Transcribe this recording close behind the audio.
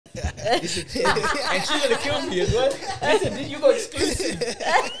and she's gonna kill me as well. Listen, you got exclusive.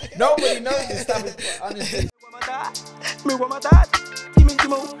 Nobody knows this stuff. Honestly. Me want my dad, give me to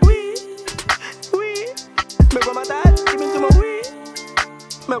my wee. Me want my dad, give me to my wee.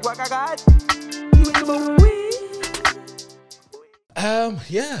 Me want my dad, give me to my wee.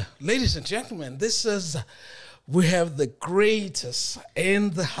 Yeah, ladies and gentlemen, we have the greatest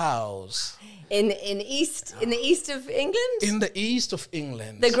in the house. In the east of England? In the east of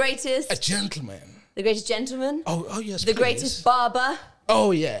England. The greatest... A gentleman. The greatest gentleman? Oh yes, The please. greatest barber?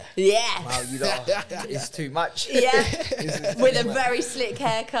 Oh, yeah. Yeah. Wow, it's too much. Yeah. With a very slick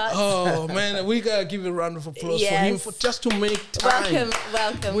haircut. Oh, man, we got to give a round of applause for him just to make time.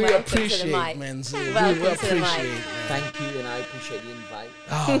 Welcome We to the appreciate, mic. man. Welcome We to the mic. appreciate, man. Thank you, and I appreciate the invite.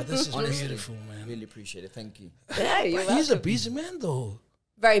 Oh, this is Honestly, beautiful, man. Really appreciate it. Thank you. Yeah, you're welcome. He's a busy man, though.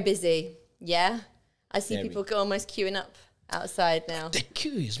 Very busy. Yeah. I see Very. people almost queuing up outside now. The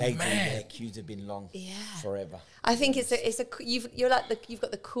queue is Their mad. queues have been long. Yeah. Forever. I think you've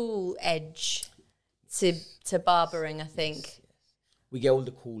got the cool edge to barbering, I think. We get all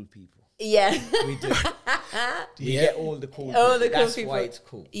the cool people. Yeah. We do. We get all the cool All people. the cool That's people. why it's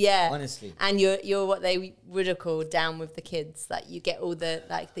cool. Yeah. Honestly. And you're what they would have called down with the kids. Like you get all the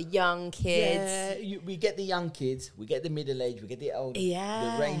young kids. Yeah, we get the young kids, we get the middle age, we get the older.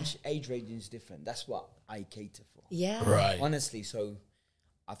 Yeah. The age range is different. That's what I cater for. Yeah. Right. Honestly, so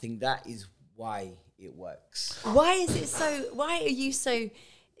I think that is why it works. Why are you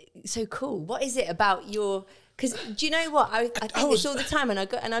so cool? What is it about your... Because do you know what? I think this all the time, and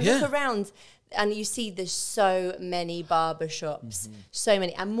I look around and you see there's so many barber shops, so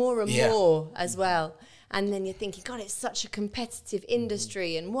many, and more as well. And then you're thinking, God, it's such a competitive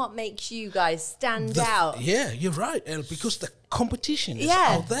industry, and what makes you guys stand out? Yeah, you're right, El, because the competition is Yeah.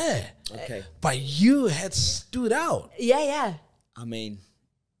 out there. Okay. But you had stood out. Yeah. I mean,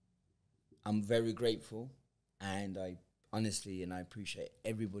 I'm very grateful, and I honestly appreciate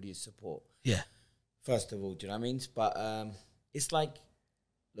everybody's support. Yeah. First of all, do you know what I mean? But it's like,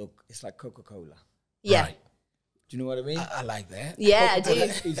 look, it's like Coca-Cola. Yeah. Right. Do you know what I mean? I like that. Yeah, I do. Coca-Cola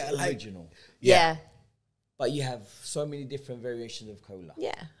is original. Yeah. But you have so many different variations of cola.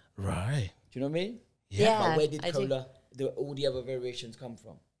 Yeah. Right. Do you know what I mean? Yeah. But where did I do. cola, all the other variations come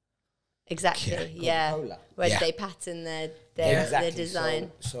from? Exactly. Yeah. Yeah. Coca-Cola. Where Yeah. they pattern their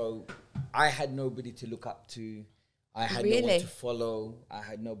design. So I had nobody to look up to. I had no Really? one to follow. I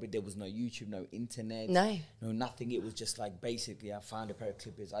had nobody. There was no YouTube, no internet, No. nothing. It was just like basically I found a pair of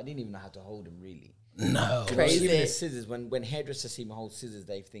clippers. I didn't even know how to hold them really. No. Crazy. Even the scissors. When hairdressers see me hold scissors,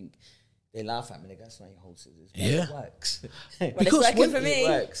 they laugh at me. They go, "That's not your whole scissors." But Yeah. it works. Well, Because it's working when for me. It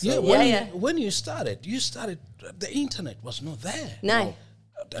works. Yeah, So when you started, the internet was not there. No.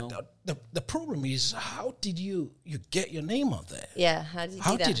 The problem is, how did you get your name out there? Yeah. How did you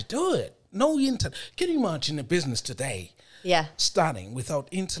How do that? did you do it? No internet. Can you imagine a business today Yeah. starting without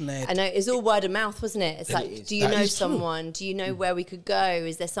internet? I know, it's all word of mouth, wasn't it? It's It like, is. do you That know is true. someone? Do you know where we could go?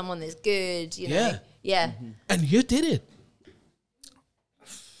 Is there someone that's good? You know? Yeah. Yeah. And you did it.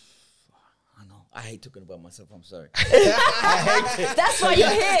 I know. I hate talking about myself. I'm sorry. That's why you're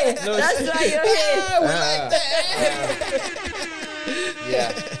here. That's why you're here.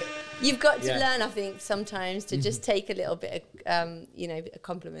 Yeah. You've got to Yeah. learn, I think, sometimes to just take a little bit of, a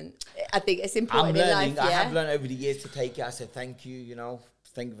compliment. I think it's important I'm in learning. life, I yeah? have learned over the years to take it. I said thank you.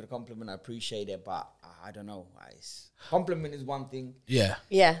 Thank you for the compliment. I appreciate it, but I don't know. Compliment is one thing, Yeah.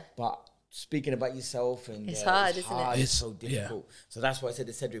 Yeah. but speaking about yourself and It's hard, isn't it? It's so Yeah. difficult. So that's why I said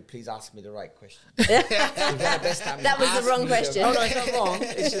to Cedric, please ask me the right question. That was the wrong question. No, it's not wrong.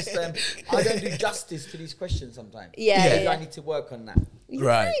 It's just I don't do justice to these questions sometimes. Yeah. I need to work on that.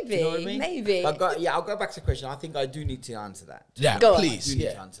 Right. Maybe. You know what I mean? Maybe. But I'll go back to the question. I think I do need to answer that. Yeah, Go on. I please. do need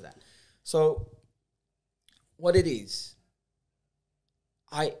to answer that. So, what it is,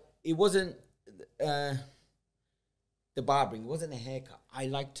 it wasn't the barbering, it wasn't a haircut. I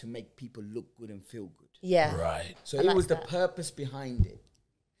like to make people look good and feel good. Yeah. Right. So I it like was the that. purpose behind it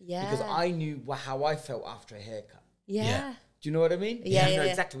Yeah. because I knew how I felt after a haircut. Yeah. Yeah. Do you know what I mean? Yeah, You know yeah.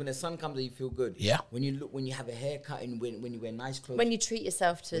 exactly when the sun comes, you feel good. Yeah. When you have a haircut and when you wear nice clothes, When you treat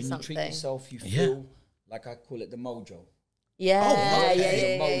yourself to when something. you treat yourself, you Yeah. feel like I call it the mojo. Yeah, Oh,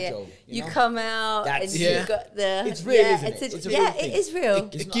 okay. yeah. Mojo, you You know? come out That's and it. you've got the... It's real, yeah, isn't it? It's a yeah, real thing. it is real.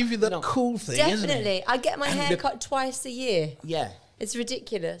 It's It not- give you that no. cool thing, isn't it? Definitely. I get my hair cut twice a year. Yeah. It's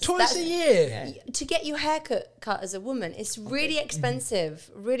ridiculous. Twice a year. Yeah. To get your hair cut as a woman, it's really expensive.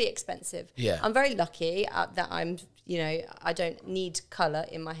 Really expensive. Yeah. I'm very lucky that I'm, I don't need colour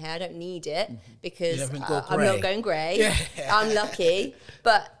in my hair. I don't need it because haven't got I'm grey. not going grey. Yeah. I'm lucky.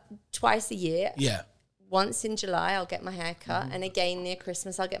 But twice a year, Yeah. once in July, I'll get my hair cut, and again near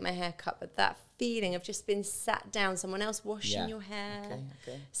Christmas, I'll get my hair cut. But that feeling of just being sat down, someone else washing your hair,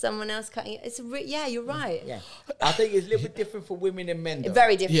 someone else cutting it. You're right. Yeah, I think it's a little bit different for women and men, though.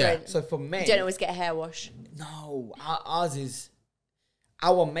 Very different. Yeah. So for men, you don't always get a hair wash. no, ours is,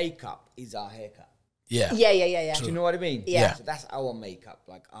 our makeup is our haircut. Yeah. Yeah. Do you know what I mean? Yeah. So that's our makeup,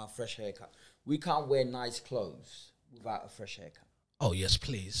 like our fresh haircut. We can't wear nice clothes without a fresh haircut. Oh, yes,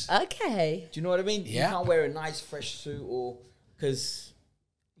 please. Okay. Do you know what I mean? Yeah. You can't wear a nice fresh suit or because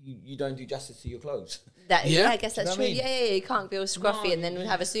you don't do justice to your clothes. I guess that's You know true. what I mean? Yeah. You can't be all scruffy No, and then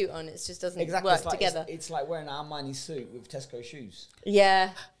have a suit on. It just doesn't Exactly. work It's like, together. It's like wearing an Armani suit with Tesco shoes.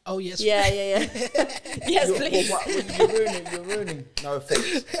 Yeah. Oh, yes. Yeah. Yes, please. You're ruining. No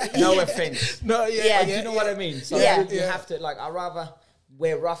offense. No offense. No, Yeah. Do you know what I mean? So Yeah. you have to, like, I'd rather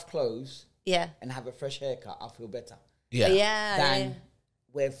wear rough clothes Yeah. and have a fresh haircut. I feel better Yeah. than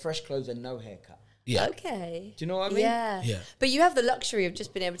wear fresh clothes and no haircut. Yeah. Okay. Do you know what I mean? Yeah. Yeah. But you have the luxury of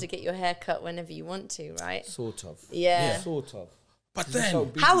just being able to get your hair cut whenever you want to, right? Sort of. Yeah. Sort of. But We're then, so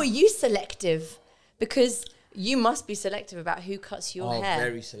busy. How are you selective? Because you must be selective about who cuts your hair.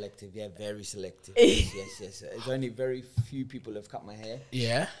 Very selective. Yeah, very selective. yes. There's only very few people have cut my hair,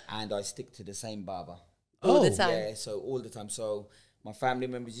 yeah. and I stick to the same barber. All the Oh. time. Yeah, so all the time. So my family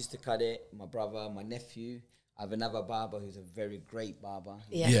members used to cut it. My brother, my nephew. I have another barber who's a very great barber.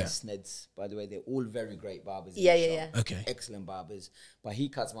 Yeah. Yeah. Sneds, by the way, they're all very great barbers. in Yeah, the yeah, shop. yeah. Okay. Excellent barbers. But he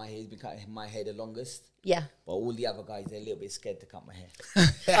cuts my hair. He's been cutting my hair the longest. Yeah. But all the other guys, they're a little bit scared to cut my hair.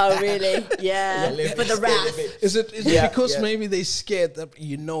 Oh, really? Yeah. A little For bit the scared, a wrath. bit. Is it Yeah, because yeah. maybe they scared that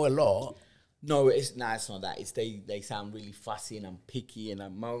you know a lot? No, it's it's not that. It's they sound really fussy and I'm picky and I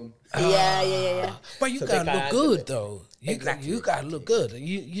moan. Yeah. But you So they gotta gotta look handle good it. though. Exactly, You gotta look good.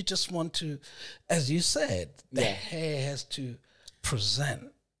 You just want to, as you said, the Yeah. hair has to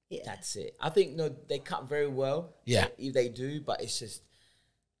present. That's it. I think they cut very well. Yeah. If they do, but it's just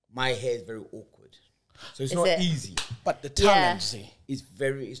my hair is very awkward. So it's Is not it? easy. But the Yeah. talent, see,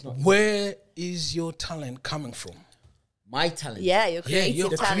 It's not where is your talent coming from? my talent. Yeah, your Yeah, creative you're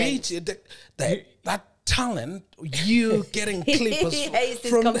talent. creative. That talent, you getting clippers He hates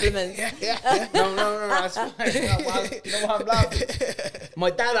his from compliments. No, that's fine. You know why I'm laughing? My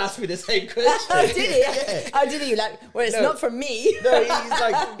dad asked me the same question. Oh, did he? Oh, did he? Like, well, it's No. not from me. No,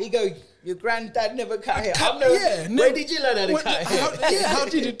 he goes, your granddad never cut hair. I've never, where did you learn how to cut hair? How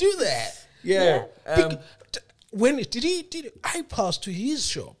did you do that? Yeah. When did he? I passed to his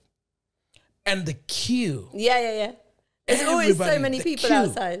shop, and the queue. Yeah. There's always so everybody, many the people queue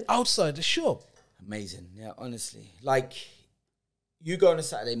outside. outside the shop. Amazing. Yeah, honestly. Like, you go on a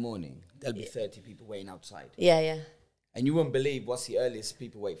Saturday morning, there'll be 30 people waiting outside. Yeah. And you won't believe what's the earliest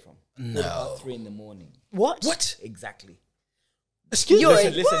people wait from. No. 3 in the morning. What? Exactly. Excuse me.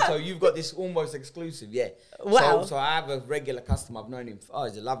 Listen, so you've got this almost exclusive, yeah. Wow. So I have a regular customer, I've known him,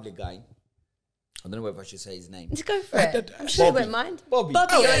 he's a lovely guy. I don't know whether I should say his name. Let's go for it. I'm sure he won't mind. Bobby.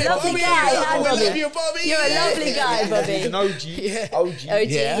 Bobby, you're a lovely guy. I I love love you. you, Bobby. You're a lovely guy, Bobby. He's an OG. Yeah. OG.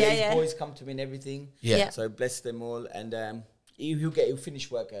 Yeah. His boys come to me and everything. Yeah. So bless them all. And he'll finish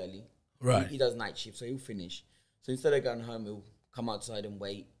work early. Right. He does night shift, so he'll finish. So instead of going home, he'll come outside and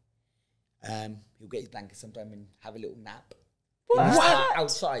wait. He'll get his blanket sometime and have a little nap. What?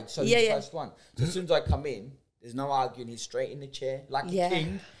 Outside. So Yeah, he's the yeah. first one. So as soon as I come in, there's no arguing. He's straight in the chair like Yeah. a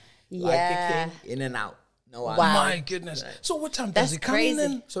king. Yeah. Like a king, in and out. No Wow. arguing. My goodness. So what time That's does he come in? crazy.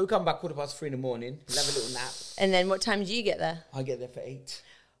 Then? So we come back 3:15 in the morning. He'll have a little nap. And then what time do you get there? I get there for 8.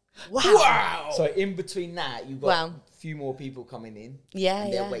 Wow. So in between that, you've got Wow. a few more people coming in. Yeah,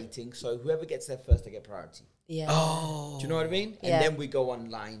 And they're yeah. waiting. So whoever gets there first, they get priority. Yeah. Oh. Do you know what I mean? Yeah. And then we go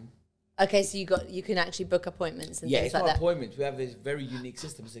online. Okay, so you can actually book appointments and Yeah, things it's like not that. appointments. We have this very unique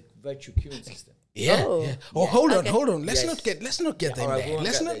system. It's a virtual queuing system. Yeah. Oh. Yeah. Oh, Yeah. hold Okay. on. Let's Yes. not get all right, we there. won't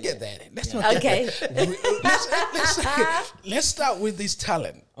Let's get not there get yet. there. Let's Yeah. not Okay. get there. Let's start with this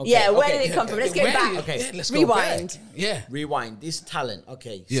talent. Okay, Yeah, where okay. did it come from? Let's go Where- back. Okay. Yeah, let's go Rewind. back. Yeah. Rewind. This talent.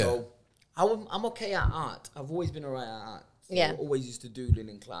 Okay. Yeah. So I'm okay at art. I've always been alright at art. So Yeah. I always used to doodling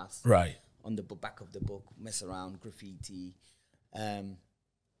in class. Right. On the back of the book, mess around, graffiti.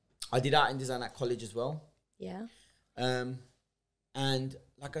 I did art and design at college as well. Yeah. And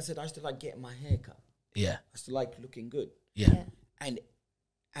like I said, I used to like getting my hair cut. Yeah. I used to like looking good. Yeah.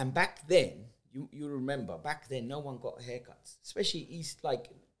 And back then, you remember, back then no one got haircuts. Especially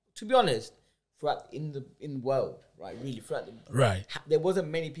to be honest, throughout in the world, right? Really throughout Right. there wasn't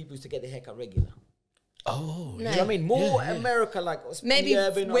many people used to get their haircut regular. Oh. No. You know what I mean? More Yeah. America, like Maybe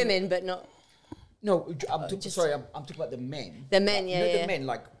urban, women, but not. No, I'm talking about the men. The men, You know yeah. the men,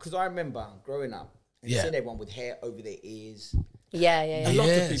 like, because I remember growing up and Yeah. seeing everyone with hair over their ears, Yeah, yeah, A yeah. lot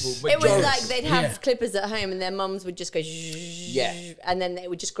of Yes. people. It was majority. like they'd have Yeah. clippers at home and their mums would just go and then it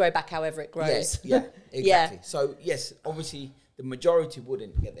would just grow back however it grows. Yeah, exactly. Yeah. So yes, obviously the majority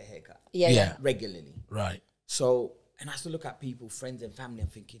wouldn't get their haircut Yeah, Yeah. yeah. regularly. Right. So, and I used to look at people, friends and family,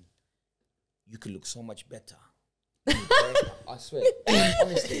 and thinking, you could look so much better. I swear,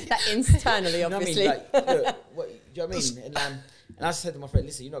 honestly. That internally, You know what I obviously. mean? Like, look, what, do you know what I mean? And I said to my friend,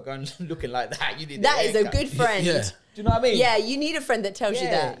 listen, you're not going looking like that. You need That a is a haircut. good friend. Yeah. Do you know what I mean? Yeah, you need a friend that tells you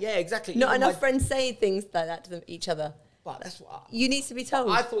that. Yeah, exactly. Not Even enough my- friends say things like that to them, each other. But that's what You need to be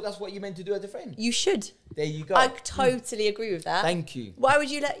told. I thought that's what you meant to do as a friend. You should. There you go. I totally agree with that. Thank you. Why would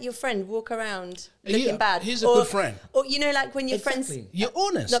you let your friend walk around looking Yeah, bad? he's a good friend. Or you know, like when your friends Exactly. You're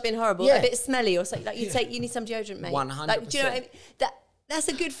honest. not being horrible, Yeah. a bit smelly or something. Like you'd Yeah. say, you need some deodorant, mate. 100%. Like, do you know what I mean? That's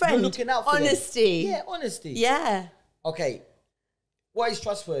a good friend. You're looking out for them. Honesty. Yeah, honesty. Yeah. Okay. What is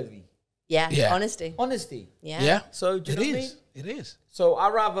trustworthy? Yeah. Yeah. Honesty. Honesty. Yeah. Yeah. So do you It know what I is. mean? It is. So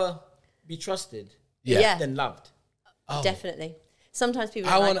I'd rather be trusted Yeah. than loved. Oh. Definitely. Sometimes people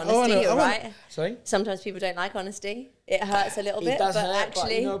I don't wanna- like I honesty, wanna- you're I wanna- right. Sorry? Sometimes people don't like honesty. It hurts a little bit, It does but hurt,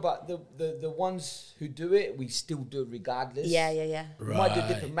 actually, but the ones who do it, we still do it regardless. yeah, yeah, yeah. We might do it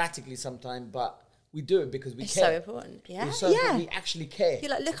Right. diplomatically sometimes, but we do it because we It's care. so important. Yeah, It's so yeah. we actually care.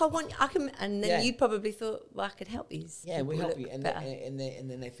 You're like, look, I can, and then Yeah. you probably thought, well, I could help these. Yeah, we people help look you, and better.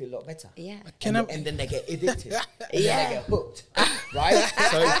 then they feel a lot better. Yeah. Can and, I- and then they get addicted. And Yeah. then they get hooked, right?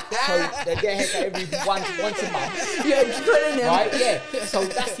 so they get haircut every once a month, You're pulling them. right? Yeah. So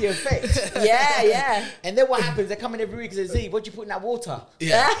that's the effect. Yeah, yeah. And then what happens? They come in every week and say, Z, what you put in that water?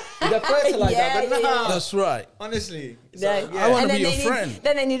 Yeah. The fertilizer. Yeah, but yeah, no. That's right. Honestly. No. So, yeah. I wanna And be then your they need- friend.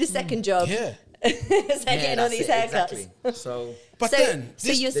 Then they need a second job. Yeah. so getting all that's these it, haircuts. exactly. So But so, then, so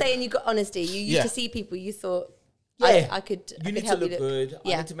this- you're saying you got honesty. You used Yeah. to see people. You thought, yeah, I could. I You need could to help look you good. I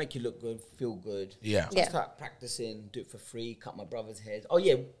Yeah. need to make you look good, feel good. Yeah. So I Yeah. start practicing, do it for free, cut my brother's hair. Oh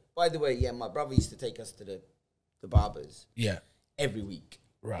yeah, by the way, yeah, my brother used to take us to the barbers Yeah. every week,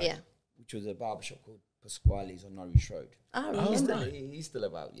 Right. Yeah. which was a barber shop called Pasquale's on Norwich Road. I Oh, remember. right. He's still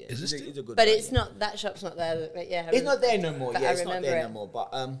about, yeah. Is it he's, still? he's a good But guy, it's yeah. not, that shop's not there. But yeah. It's not there no more. But Yeah, I it's not remember there it. no more.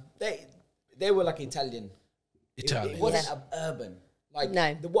 But they were like Italian. Italian. It wasn't Yeah. urban. Like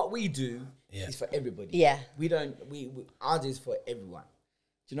No. what we do Yeah. is for everybody. Yeah. We don't. We ours is for everyone.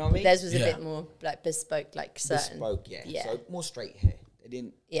 Do you know what I mean? Theirs was a Yeah. bit more like bespoke, like certain. Bespoke, yeah. Yeah. So more straight hair.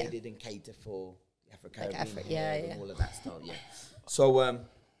 Yeah. They didn't cater for African Like hair yeah, and yeah. all of that stuff. Yeah. So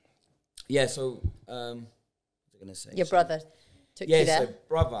yeah. So what was I gonna say? Your So- brother took Yeah. you there. So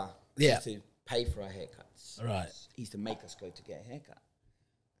brother Yeah. used to pay for our haircuts. Right. He used to make us go to get a haircut.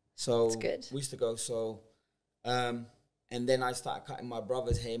 So That's good. we used to go. So and then I started cutting my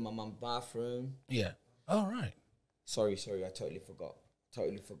brother's hair in my mum's bathroom. Yeah. All right. Sorry, I totally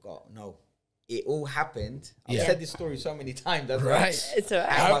forgot. No, it all happened. I've Yeah. said this story so many times. That's Right. It's all right.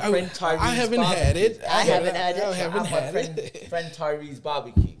 At my friend Tyree's I haven't barbecue. had it. I haven't had it. I haven't At my had friend, it. friend Tyree's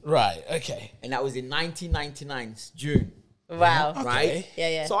barbecue, Right. Okay. and that was in 1999 June, Wow. Okay. right? Yeah,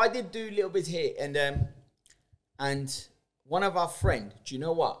 yeah. So I did do little bits here, and one of our friend. Do you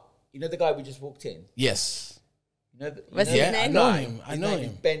know what? You know the guy we just walked in. Yes. You know What's you his know Yeah, I name? know guy? him. I His know name is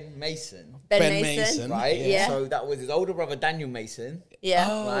him. Ben Mason, Ben Ben Mason. Mason. right? Yeah. So that was his older brother Daniel Mason. Yeah.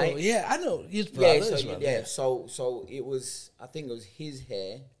 Oh, Right. yeah. I know his brother. Yeah, so as well. yeah, so it was. I think it was his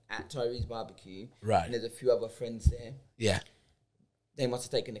hair at Tyree's barbecue. Right. And there's a few other friends there. Yeah. They must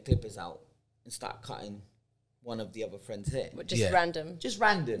have taken the clippers out and started cutting one of the other friends' hair. But just Yeah. random. Just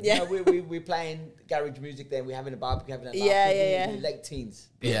random. Yeah. You know, we're playing garage music then, we're having a barbecue, having a laugh. Yeah, We're yeah, in yeah. Late teens.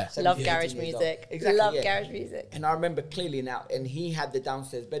 Yeah. 17, Love 18 garage years old. music. Exactly. Love yeah. garage music. And I remember clearly now, and he had the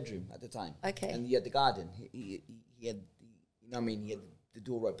downstairs bedroom at the time. Okay. And he had the garden. He had, you know what I mean? He had the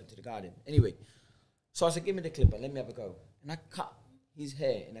door open to the garden. Anyway, so I said, give me the clipper, let me have a go. And I cut his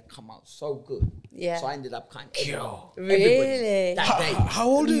hair and it come out so good. Yeah. So I ended up cutting everyone. Really? Everybody that day. How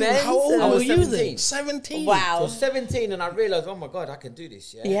old are you? Mental. How old I were was you 17. then? 17. So Wow. 17 and I realized, oh my God, I can do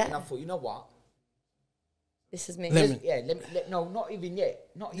this. Yeah. Yeah. And I thought, you know what? This is me. Let me- Yeah, no, not even yet.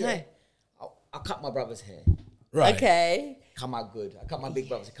 Not yet. I cut my brother's hair. Right. Okay. Come out good. I cut my big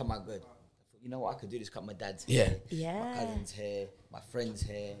brother's hair, come out good. I thought, you know what? I could do this. Cut my dad's Yeah. hair. Yeah. My cousin's hair, my friend's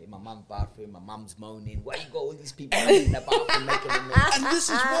hair, in my mum's bathroom. My mum's moaning. Why you got all these people in the bathroom making a noise? And this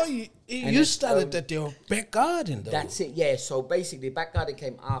is why you then, started at your back garden, though. That's it, yeah. So basically, back garden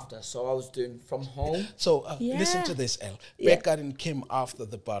came after. So I was doing from home. So listen Yeah. to this, El. Yeah. Back garden came after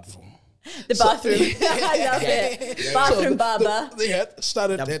the bathroom. The bathroom. I love it. Bathroom barber. They had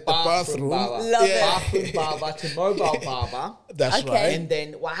started at the bathroom. barber. Love it. Bathroom barber to mobile barber. That's Okay. right. And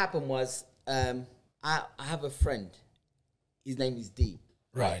then what happened was, I have a friend. His name is D.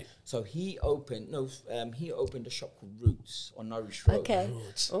 Right. So he opened a shop called Roots on Norwich Road. Okay.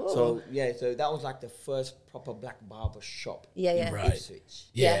 Roots. Oh. So so that was like the first proper black barber shop. Yeah, yeah. in Right. Ipswich.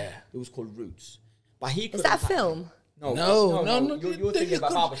 Yeah. It was called Roots. But he Is that a film? No. You're thinking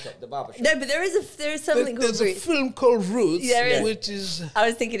about the barber shop. No, but there is something called There's a Roots. film called Roots, Yeah, there is. which is I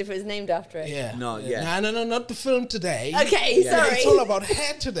was thinking if it was named after it. No, no, not the film today. Okay, sorry. It's all about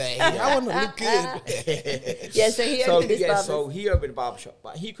hair today. I want to look good. Yeah, so he opened his barber. So he opened a barber shop,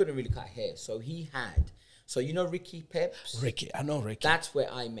 but he couldn't really cut hair. So he had, you know Ricky Peps? Ricky, I know Ricky. That's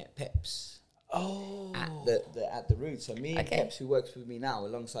where I met Peps. Oh, At the Roots. So me and Okay. Peps, who works with me now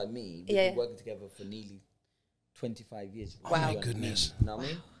alongside me, we've been working together for nearly 25 years. oh my goodness. You know what I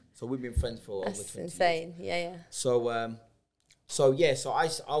mean? So we've been friends for over 20 That's years. insane. Yeah, yeah. So I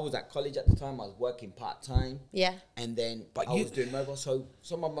was at college at the time. I was working part time. Yeah. And then But I was doing mobile. So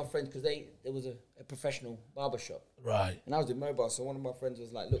some of my friends, because there was a professional barber shop, Right. and I was doing mobile. So one of my friends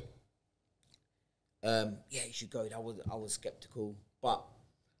was like, "Look, you should go." I was skeptical, but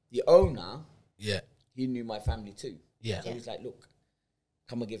the owner, Yeah. he knew my family too. Yeah. So he's like, "Look,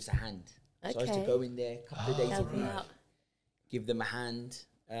 come and give us a hand." So I used to Okay. go in there a couple of days a Help me week, out. give them a hand,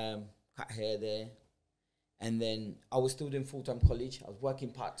 cut hair there. And then I was still doing full-time college. I was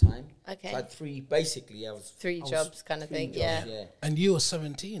working part-time. Okay. So I had three jobs kind of three thing, jobs, yeah. And you were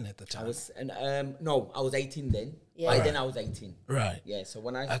 17 at the time. I was 18 then. Yeah. By then I was 18. Right. Yeah, so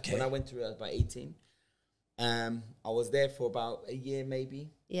when I went through, I was about 18. I was there for about a year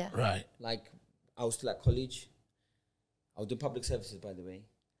maybe. Yeah. Right. Like, I was still at college. I was doing public services, by the way.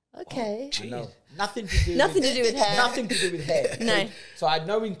 Okay. I know. Nothing to do with hair. Nothing to do with hair. No. So I had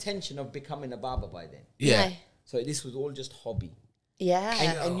no intention of becoming a barber by then. Yeah. No. So this was all just hobby.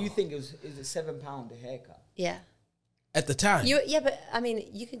 Yeah. And you think is it £7 a haircut? Yeah. At the time. But I mean,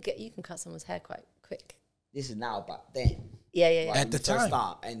 you can cut someone's hair quite quick. This is now, but then. Yeah, yeah, yeah. Right, At the when you first time.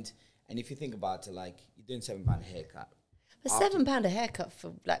 start, and if you think about it, like you're doing £7 a haircut. But £7 a haircut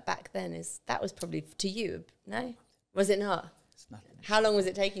for like back then that was probably to you, no? Was it not? It's nothing. How long was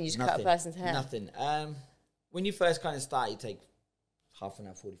it taking you to cut a person's hair? Nothing. When you first kind of start, you take half an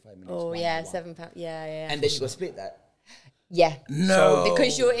hour, 45 minutes. Oh one yeah, to one. £7. Yeah, yeah. And then you got to split that. Yeah. No.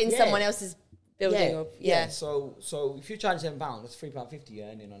 Because you're in Yeah. someone else's building. Or, yeah. So if you charge £7, that's £3.50 you're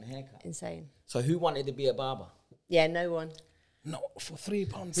earning on a haircut. Insane. So who wanted to be a barber? Yeah, no one. No, for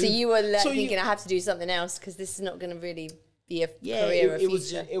 £3. So you were So thinking, you- I have to do something else because this is not going to really be a Yeah, career or it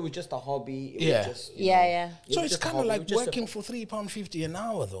was future. it was just a hobby. It Yeah. was just, you Yeah, know, yeah. it So was it's just a kind of hobby. It like was just a- working for £3.50 an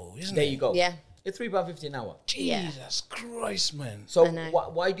hour, though, isn't There it? you go. Yeah. It's £3.50 an hour. Yeah. Jesus Christ, man. So I know.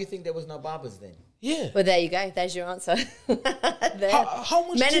 why do you think there was no barbers then? Yeah. Well, there you go. There's your answer. There. How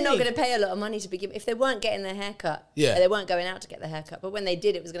much Men do are you not need? going to pay a lot of money to be given if they weren't getting their hair cut. Yeah. They weren't going out to get their hair cut. But when they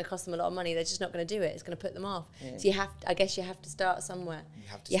did, it was going to cost them a lot of money. They're just not going to do it. It's going to put them off. So I guess you have to start somewhere.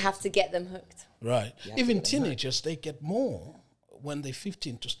 You have to get them hooked. Right. Even teenagers, they get more when they're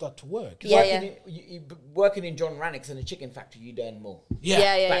 15 to start to work. Yeah, Working in John Rannick's in a chicken factory, you'd earn more.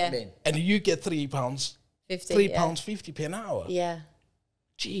 Yeah. Back then. And you get £3, 50. £3.50 per hour. Yeah.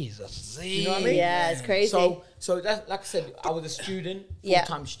 Jesus. You know what I mean? Yeah, it's crazy. So that's like I said, I was a student, Yeah.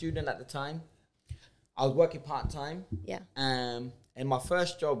 full-time student at the time. I was working part-time. Yeah. And my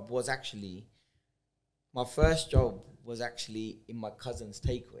first job was actually in my cousin's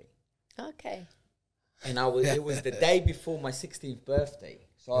takeaway. Okay. And it was the day before my 16th birthday.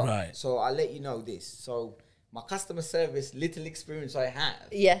 So Right. So I'll let you know this. So my customer service, little experience I have,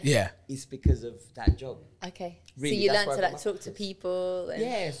 Yeah. Yeah. is because of that job. Okay. Really, so you that's learned to where I like got my talk to focus. people. And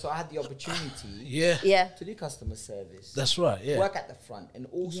Yeah, so I had the opportunity Yeah. Yeah. to do customer service. That's right. Yeah. Work at the front, and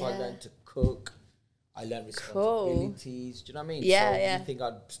also I Yeah. learned to cook. I learned responsibilities. Do you know what I mean? Yeah, so yeah. You think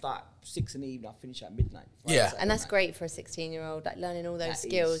I'd start 6 in the evening, I'd finish at midnight. Yeah. And that's great for a 16-year-old, like learning all those That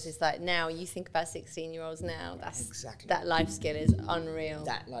skills. is- It's like now you think about 16-year-olds now. That's Exactly. that life skill is unreal.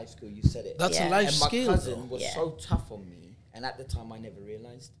 That life skill, you said it. That's Yeah. a life And my skill. cousin though. was Yeah. so tough on me, and at the time I never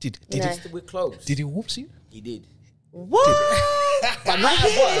realised. Did No. We're close. he whoops you? He did. What? But not at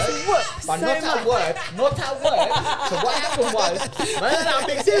work. Whoops But so not much. at work. Not at work. So what happened was, man, I'm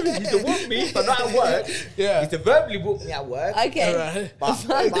being serious. He used to whoop me, but not at work. Yeah. He used to verbally whoop me at work. Okay. Right. But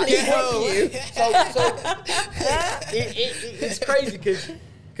he whooped you. It's crazy because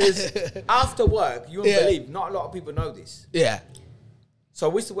after work, you won't Yeah. believe, not a lot of people know this. Yeah. So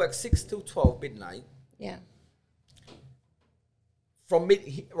we used to work 6 till 12 midnight. Yeah. From we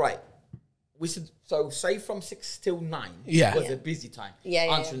should say from 6 till 9 Yeah. was Yeah. a busy time. Yeah,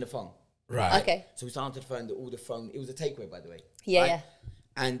 yeah, answering the phone. Right. Okay. So we answered the phone, all the phone. It was a takeaway, by the way. Yeah, right? yeah.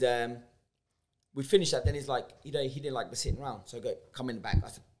 And we finished that. Then he's like, he didn't like me sitting around. So I go, come in the back. I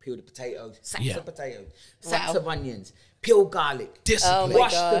said, peel the potatoes, sacks Yeah. of potatoes, sacks of onions, peel garlic, Discipline. Oh my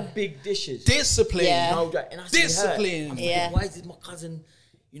wash God. the big dishes. Discipline. Yeah. You know, that, and I see her. Discipline. I'm Yeah. thinking, why is this my cousin?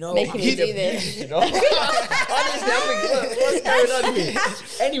 You know, Making I'm me getting do this. abused, you know? Honestly, I'm thinking, what's going on here?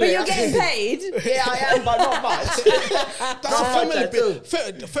 Anyway, But you're getting paid. Yeah, I am, but not much. That's Not a much family,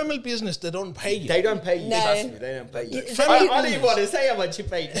 at all. family business. They don't pay you. They don't pay you. No. Trust me, they don't pay you. Family I don't even want to say how much you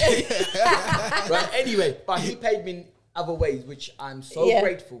paid. Right. Anyway, but he paid me in other ways, which I'm so Yeah.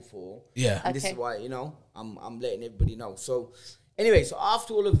 grateful for. Yeah. And this is Okay. why, you know, I'm letting everybody know. So, anyway, so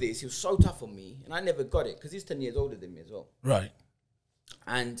after all of this, he was so tough on me, and I never got it because he's 10 years older than me as well. Right.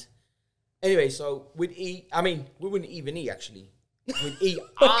 And anyway, so we'd eat. I mean, we wouldn't even eat actually. We'd eat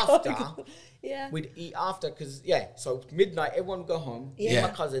Oh after. Yeah. We'd eat after because so midnight, everyone would go home. Me and Yeah.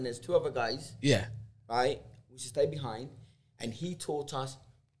 my cousin, there's 2 other guys, Yeah. right? We should stay behind, and he taught us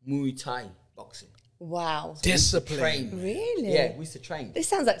Muay Thai boxing. Wow. Discipline. Train. Really? Yeah, we used to train. This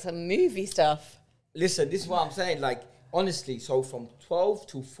sounds like some movie stuff. Listen, this is what I'm saying. Like honestly, so from 12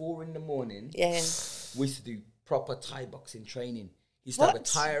 to 4 in the morning, Yeah. we used to do proper Thai boxing training. He used to have a What?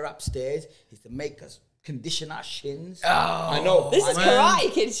 tire upstairs. He used to make us condition our shins. Oh, I know. This is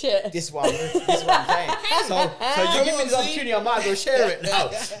Karate Kid shit. This is what I'm saying. So you give me this opportunity, I might as well share it now.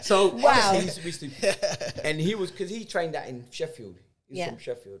 So Wow. honestly, we used to, and he was, because he trained that in Sheffield. He's Yeah. from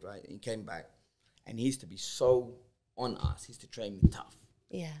Sheffield, right? And he came back, and he used to be so on us. He used to train me tough.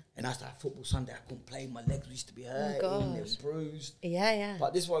 Yeah. And I started football Sunday. I couldn't play. My legs used to be hurting. God. They were bruised. Yeah, yeah.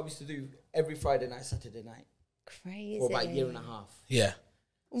 But this is what we used to do every Friday night, Saturday night Crazy. for about a year and a half. Yeah.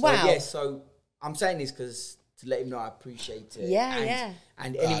 Wow. So, yeah, so I'm saying this because to let him know I appreciate it. Yeah, and, yeah.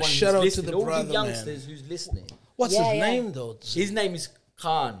 And anyone who's shout out to listening, the all brother, the youngsters who's listening. What's Yeah, his yeah. name though? His name is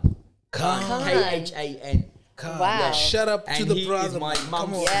Khan. Khan. Khan. Khan. Wow. Yeah, shout out to And the he is brother. my Come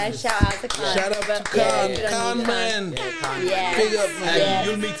mum's on. Yeah, shout out to Khan. Shout out to Yeah, Khan. good on Khan, you, man. Yeah, Khan. Yeah. Big up, man. Yeah.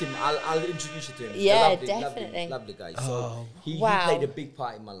 You'll meet him. I'll introduce you to him. Yeah, Lovely, definitely. Lovely guy. So Oh. he Wow. played a big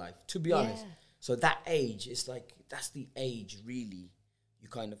part in my life, to be honest. Yeah. So that age, it's like, that's the age really you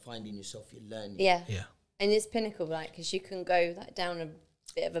kind of find in yourself, you're learning. Yeah. Yeah. And it's pinnacle, like, because you can go like down a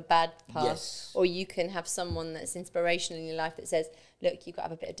bit of a bad path, Yes. or you can have someone that's inspirational in your life that says, look, you've got to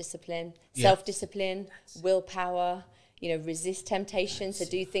have a bit of discipline, Yeah. self-discipline, willpower, you know, resist temptation to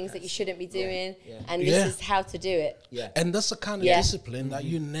do things that you shouldn't be doing, and Yeah. this is how to do it. Yeah. And that's the kind of Yeah. discipline that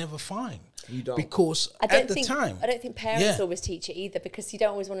you never find. You don't. Because I don't at the think time. I don't think parents Yeah. always teach it either, because you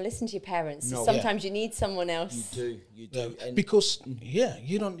don't always want to listen to your parents. So No. sometimes you need someone else. You do. And Because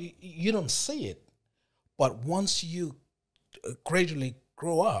you don't see it, but once you gradually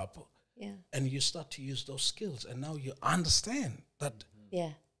grow up Yeah. and you start to use those skills, and now you understand that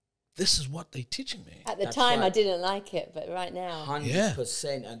Yeah. this is what they're teaching me. At the That's time, I right. didn't like it, but right now,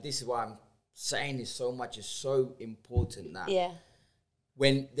 100%. And this is why I'm saying this so much, is so important that yeah.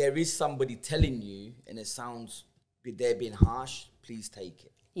 when there is somebody telling you and it sounds they're being harsh, please take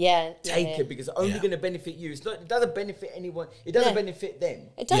it. Yeah. Take yeah. it, because it's only Yeah. going to benefit you. It's not. It doesn't benefit anyone. It doesn't No. benefit them.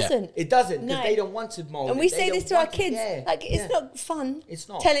 It doesn't. It doesn't, because No. they don't want to mold. And we it. They say don't this to our want kids, yeah, like it's yeah. not fun. It's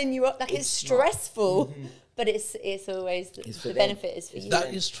not. telling you what, like it's It's not. stressful, but it's always It's for the them. benefit is for you.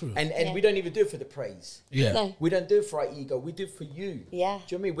 That is true. And Yeah. we don't even do it for the praise. Yeah. No, We don't do it for our ego. We do it for you. Yeah.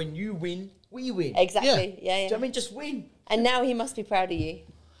 Do you know what I mean? When you win, we win. exactly. Yeah, Do you know what I yeah. mean? Just win. And now he must be proud of you.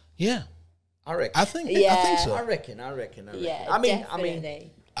 Yeah. I reckon. I think Yeah. so. I reckon. Yeah, I mean,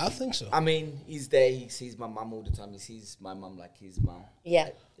 definitely. I think so. I mean, he's there. He sees my mum all the time. He sees my mum like his mum. Yeah.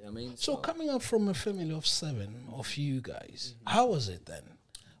 You know what I mean? So coming up from a family of 7 of you guys, how was it then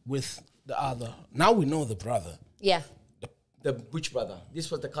with the other? Now we know the brother. Yeah. The which brother?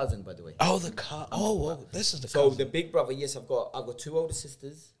 This was the cousin, by the way. Oh, the car. Oh, this is the So cousin. the big brother, yes, I've got 2 older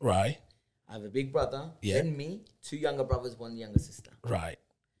sisters. Right, I have a big brother, Yeah. then me, 2 younger brothers, 1 younger sister. right.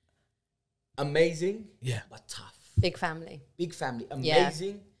 Amazing, Yeah. but tough. Big family. Big family, Yeah.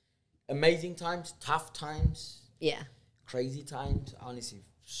 amazing times, tough times, Yeah. crazy times. Honestly,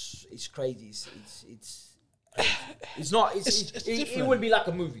 it's crazy. It's not. It different. would be like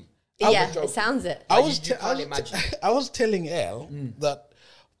a movie. Yeah. It sounds it. I Like, was, you can't imagine. I was telling Elle that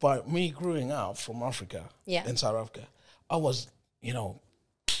by me growing up from Africa, Yeah. in South Africa, I was,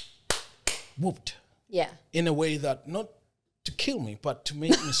 whooped Yeah. in a way that not to kill me, but to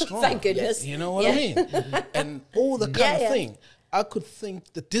make me stronger. Thank goodness. You know what Yeah. I mean? And all the kind Yeah, of yeah. thing. I could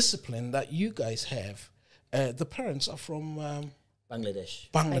think the discipline that you guys have. The parents are from Bangladesh.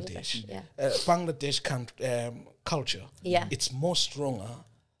 Bangladesh. Yeah. Bangladesh culture. Yeah. It's more stronger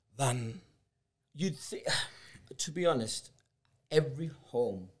than You'd see, to be honest, every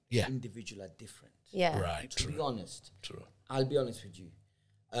home, Yeah. individual are different. Yeah. right. To be True. honest, True. I'll be honest with you.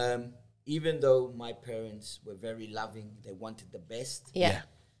 Even though my parents were very loving, they wanted the best. Yeah.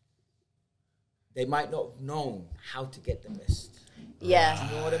 they might not have known how to get the best. Yeah.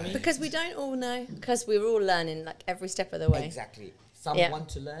 Do you know what I mean? Because we don't all know. Because we're all learning like every step of the way. Exactly. Some want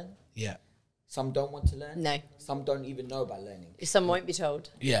to learn. Yeah. Some don't want to learn. No. Some don't even know about learning. Some won't be told.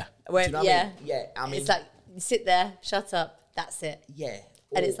 Yeah. Do you know what I mean? Yeah. I mean, it's like, sit there, shut up, that's it. yeah.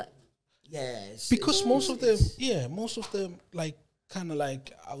 And it's like, Because most of them, like, kind of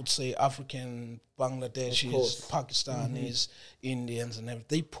like, I would say African, Bangladeshis, Pakistanis, Indians and everything,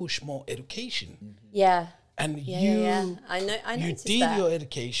 they push more education. yeah. And I noticed did that. your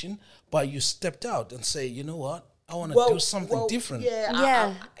education, but you stepped out and say, you know what, I want to do something different.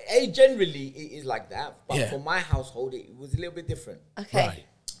 Yeah. Generally, it is like that. But Yeah. for my household, it was a little bit different. Okay. Right.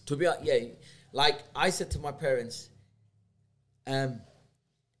 To be honest, like I said to my parents,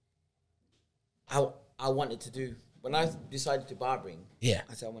 I wanted to do, when I decided to barbering, Yeah.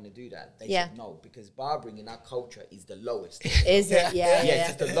 I said I want to do that. They Yeah. said no, because barbering in our culture is the lowest. Is it? Yeah. Yeah,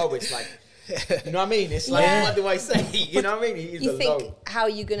 it's the lowest. Like, you know what I mean? It's like, what do I say? You know what I mean? It is You the think low. how are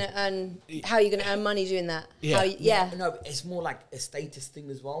you gonna earn money doing that? Yeah. No, it's more like a status thing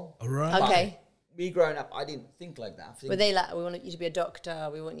as well. Right. But Okay. me growing up, I didn't think like that. I think, Were they like, we want you to be a doctor,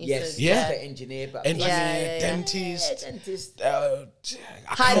 we want you yes, to Yeah. doctor, engineer, but Engineer, Yeah. dentist, dentist,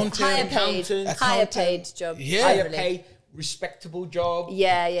 accountant. higher paid job. Yeah. higher probably. pay, respectable job.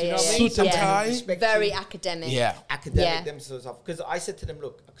 Yeah, Do you know yeah. what I mean? Suit and Yeah. tie. Respect Very you. academic. Yeah. Academic, Yeah. them sort of stuff. Because I said to them,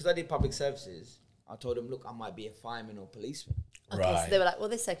 look, because I did public services, I told them, look, I might be a fireman or policeman. Okay, so Right. they were like, well,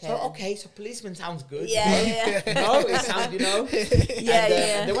 this okay. So, then. okay, so policeman sounds good. Yeah, yeah. No, it sounds, Yeah, And,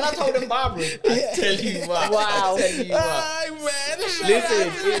 yeah. Then when I told them barbering, I tell you what. Wow. I tell you what. Ay, man, Listen,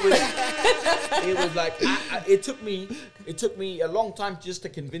 it was like it took me a long time just to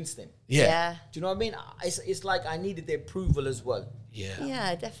convince them. Yeah. Do you know what I mean? It's like I needed their approval as well, Yeah.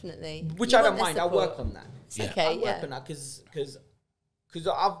 Yeah, definitely. which You I want don't their mind. I support. work on that. Yeah. Okay, I work yeah. on that because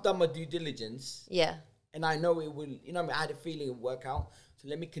I've done my due diligence Yeah, and I know it will. You know, what I mean, I had a feeling it would work out. So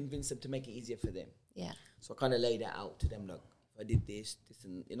let me convince them to make it easier for them. yeah, So I kind of laid it out to them. Look, if I did this,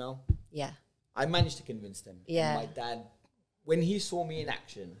 and yeah. I managed to convince them. And Yeah. my dad, when he saw me in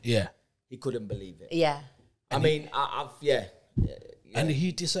action, Yeah. he couldn't believe it. Yeah. I mean, yeah. And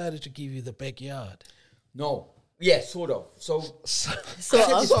he decided to give you the backyard. No. Yeah, sort of. So Sort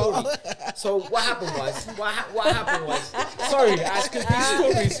of. So what happened was, sorry, asking these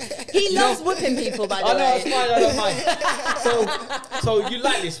stories. He loves whipping people, by the Oh no, way. it's fine. I don't mind. So you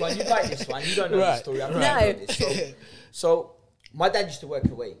like this one. You like this one. You don't know the Right. story. I'm No. know this. So my dad used to work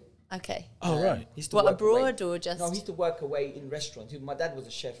away. Okay. Oh, right. He used to What, work abroad away. or just? No, he used to work away in restaurants. My dad was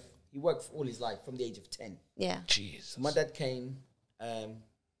a chef. He worked all his life from the age of 10. Yeah. Jesus. My dad came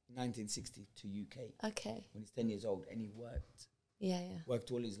 1960 to UK Okay. when he's 10 years old, and he Yeah,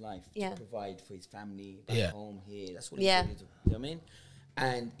 worked all his life Yeah. to provide for his family back Yeah. home here. That's what Yeah. he did. You know what I mean?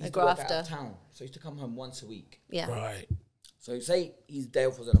 And he A used to work out grafter. of town, so he used to come home once a week. yeah. Right. So say his day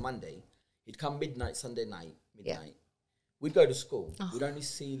off was on a Monday, he'd come midnight, Sunday night, midnight. We'd go to school. We'd only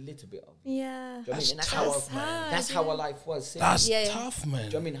see a little bit of him. Yeah. Do you know what I mean? And tough, that's how our life was. See? That's Yeah, yeah. tough, man. Do you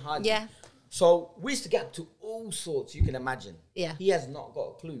know what I mean? Hard. Yeah. So we used to get up to all sorts you can imagine. Yeah. He has not got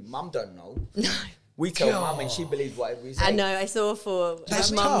a clue. Mum don't know. No. We tell mum and she believes whatever we say. I know. I saw for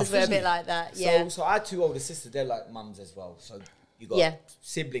That's mums tough, were a isn't bit it? like that. Yeah. So I had two older sisters. They're like mums as well. So you got Yeah.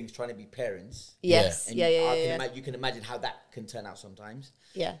 siblings trying to be parents. Yes. And Yeah. I Yeah. can you can imagine how that can turn out sometimes.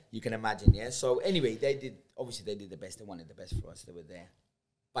 Yeah. You can imagine, yeah. So anyway, they did the best. They wanted the best for us. They were there.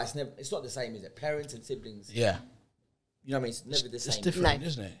 But it's not the same, is it? Parents and siblings. Yeah. You know what I mean? It's never the same. It's different, No.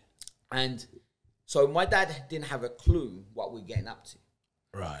 isn't it? And so my dad didn't have a clue what we're getting up to.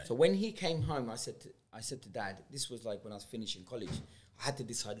 Right. So when he came home, I said to Dad, this was like when I was finishing college. I had to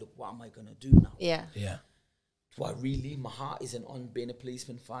decide, look, what am I gonna do now? Yeah. Yeah. Do I really? My heart isn't on being a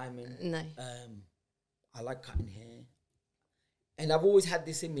policeman, fireman. No. I like cutting hair, and I've always had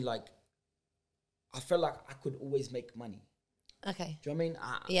this in me. Like, I felt like I could always make money. Okay. Do you know what I mean?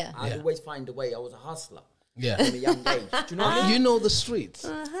 Yeah. I'd Yeah. always find a way. I was a hustler Yeah. from a young age. Do you know what I mean? You know the streets. Do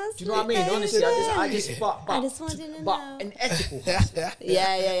you know what I mean? Honestly, I just but I just wanted to but know. an ethical hustle. Yeah.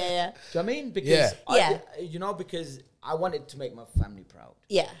 Yeah. Yeah. Yeah. Do you know what I mean? Because Yeah. because I wanted to make my family proud.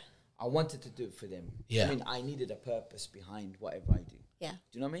 Yeah. I wanted to do it for them. Yeah. I mean, I needed a purpose behind whatever I do. Yeah. Do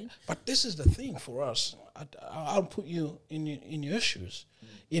you know what I mean? But this is the thing for us. I'll put you in your shoes.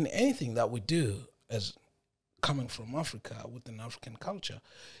 In anything that we do as coming from Africa, within African culture,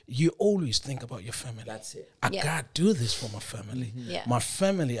 you always think about your family. That's it. I Yeah. gotta do this for my family. Yeah. My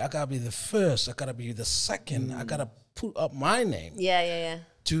family, I gotta be the first, I gotta be the second, I gotta put up my name Yeah. Yeah. Yeah.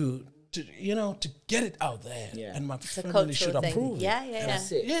 to get it out there. Yeah. And my It's a family should cultural thing. approve it. Yeah. Yeah. Yeah.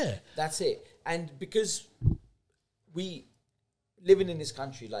 That's it. Yeah. That's it. And because we, living in this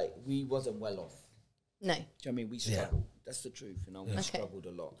country, like, we wasn't well off. No. Do you know what I mean? We struggled. That's the truth, you know. We struggled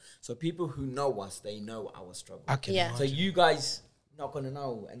a lot. So people who know us, they know our struggle. I can Yeah. So imagine. you guys not gonna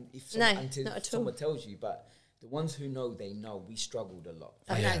know, and if until not at someone all. tells you, but the ones who know, they know we struggled a lot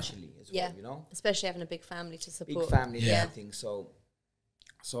financially as well. You know, especially having a big family to support. big family and Yeah. everything. So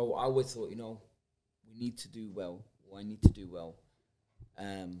I always thought, you know, we need to do well. Or I need to do well.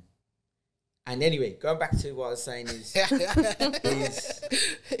 And anyway, going back to what I was saying is,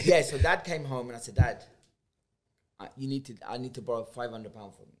 yeah. So Dad came home and I said, Dad, I need to borrow £500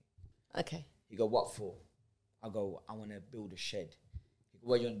 from you. Okay. He go, what for? I go, I want to build a shed. He go,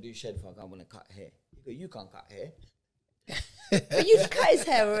 what do you want to do shed for? I go, I want to cut hair. He go, you can't cut hair. But you've cut his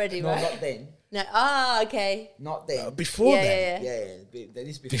hair already, No, right? not then. No. Okay. Not then. Before Yeah, then. yeah, Yeah. That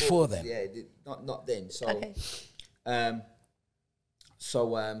is Before then. Yeah, not then. So, Okay.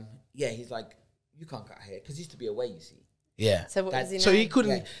 yeah, he's like, you can't cut hair because he used to be away. You see, Yeah. So what That- was he So now? he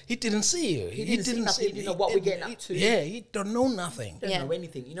couldn't. Yeah. He didn't see you. He didn't see nothing. He didn't know what we're getting up to. Yeah. He don't know nothing. don't Yeah. know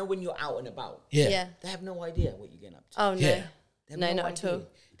anything. You know, when you're out and about, Yeah. Yeah. they have no idea what you're getting up to. Oh, no. Yeah. They have No, not at idea. all.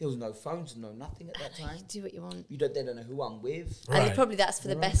 There was no phones, no nothing at that time. You do what you want. They don't know who I'm with. Right. And probably that's for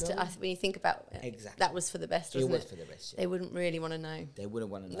the Right, best. girl. When you think about it, Exactly. that was for the best, It wasn't was it? for the best. Yeah. They wouldn't really want to know. They wouldn't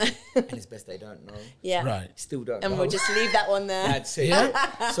want to know, and it's best they don't know. Yeah. Right. Still don't. And know. we'll just leave that one there. That's it.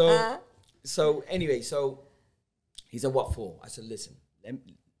 Yeah. So anyway, so he said, "What for?" I said, "Listen,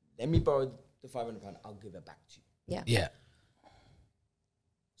 let me borrow the £500. I'll give it back to you." Yeah. Yeah.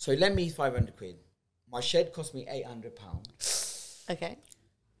 So he lent me £500. My shed cost me £800. Okay.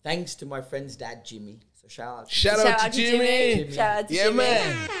 Thanks to my friend's dad, Jimmy. So shout out. Shout out to Jimmy. Shout out to Yeah, Jimmy.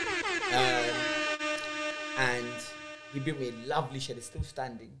 man. And he built me a lovely shed. It's still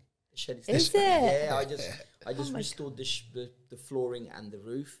standing. The shed is Is still standing. it? Yeah, I just restored the flooring and the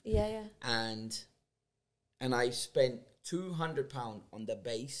roof. Yeah, yeah. And I spent £200 on the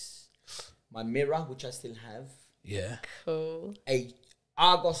base, my mirror, which I still have, Yeah. Cool. a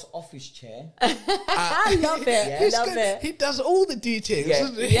Argos office chair, I love it. Yeah. I love it. He does all the details. Yeah.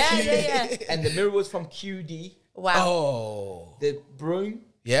 Doesn't he? Yeah, yeah, yeah. and the mirror was from QD. Wow. Oh. The broom,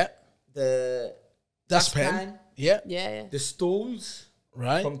 Yeah. the Dustpan. dustpan, Yeah. Yeah, yeah. the stools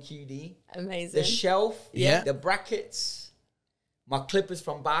Right. from QD, Amazing. the shelf, Yeah. the brackets, my clippers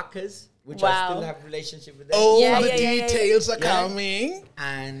from Barker's, which I Wow. still have a relationship with them. All Yeah, the yeah, yeah, yeah. details are Yeah. coming.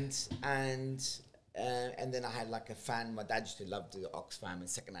 And then I had like a fan. My dad used to love the Oxfam and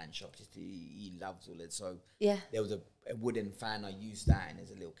secondhand shops. He loves all it. So Yeah. there was a wooden fan. I used that, and there's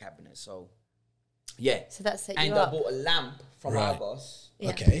a little cabinet. So yeah. So that set you And I up. bought a lamp from Right. Argos, Yeah.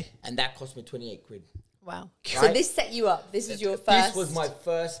 Okay. and that cost me £28. Wow. So Right. this set you up. This was your first. This was my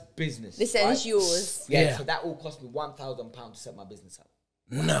first business. This right? is yours. Yeah, Yeah. So that all cost me £1,000 to set my business up.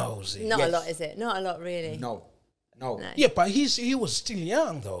 Nosy. Not a Yes. lot, is it? Not a lot, really. No. No. Yeah, but he was still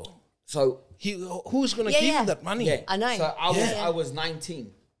young though. So Who's gonna Yeah, give yeah. him that money? yeah, I know. So Yeah. I was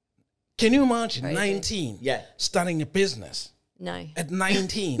 19. Can you imagine Crazy. 19? Yeah. Starting a business No. at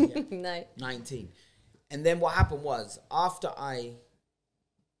 19. No. 19. And then what happened was, after I,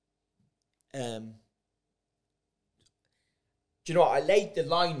 do you know what? I laid the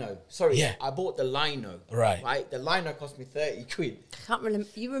lino. Sorry, Yeah. I bought the lino. Right. Right? The lino cost me £30. I can't remember.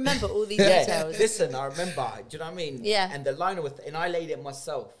 You remember all these Yeah. details. Listen, I remember. Do you know what I mean? Yeah. And the lino was, and I laid it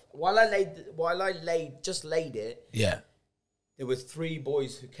myself. While I laid it, Yeah. there was 3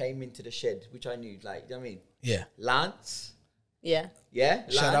 boys who came into the shed, which I knew. Like, you know what I mean? Yeah. Lance. Yeah. Yeah.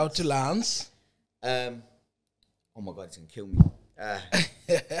 Shout out to Lance. Oh my God, it's gonna kill me.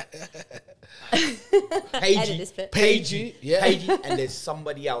 Edit this bit. Paigey, yeah. Paigey, and there's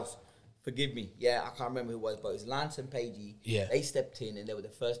somebody else. Forgive me. Yeah, I can't remember who it was, but it was Lance and Paigey. Yeah. They stepped in, and they were the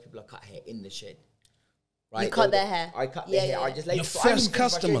first people I cut hair in the shed. Right. You They cut were their the- hair? I cut Yeah, their hair. yeah, I yeah. just laid. Your so I didn't first finish my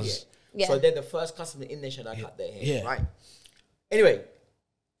shed customers. yet. Yeah. So they're the first customer in the shed. I cut their hair. Yeah. Right. Anyway,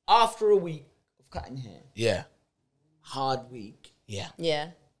 after a week of cutting hair, Yeah. hard week, Yeah.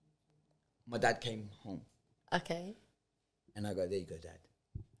 Yeah. my dad came home, Okay. and I go, "There you go, Dad."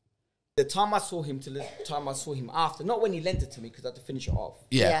 The time I saw him to the time I saw him after, not when he lent it to me because I had to finish it off.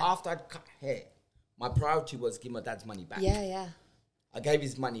 Yeah. Yeah. After I'd cut hair, my priority was give my dad's money back. Yeah, yeah. I gave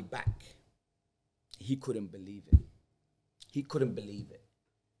his money back. He couldn't believe it. He couldn't believe it.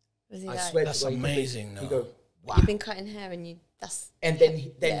 Was he I like, swear That's to God, amazing, He no. go, wow. you've been cutting hair and that's. And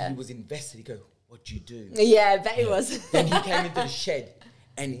then Yeah. he was invested. He go, what do you do? Yeah, I bet it was. Then he came into the shed,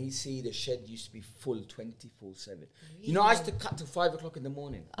 and he see the shed used to be full 24/7. You know, I used to cut till 5 o'clock in the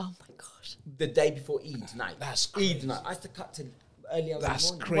morning, Oh my God. the day before Eid night. That's Eid crazy. night. I used to cut till early hours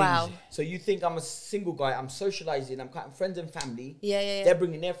That's in the morning. crazy. Wow. So you think I'm a single guy? I'm socializing. I'm cutting friends and family. Yeah, yeah, yeah. They're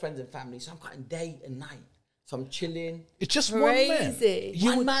bringing their friends and family, so I'm cutting day and night. So I'm chilling. It's just Crazy.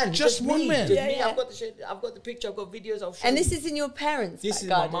 one man. Just one me, man. just Yeah, me. yeah. I've got the shit. I've got the picture. I've got videos. I'll show And you. this is in your parents' This back is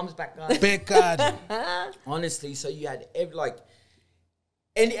garden. my mum's back garden. Back garden. Honestly, so you had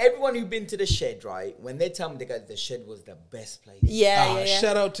and everyone who'd been to the shed, right? When they tell me the shed was the best place. Yeah.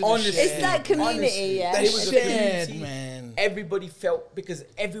 Shout out to Honestly. the shed. It's that community, Honestly, yeah. That It was a shed, community. man. Everybody felt, because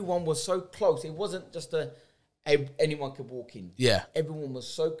everyone was so close. It wasn't just anyone could walk in. Yeah. Everyone was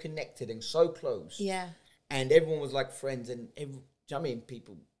so connected and so close. Yeah. And everyone was like friends, and do you know what I mean?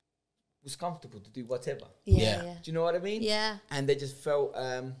 People was comfortable to do whatever. Yeah. Do you know what I mean? Yeah. And they just felt,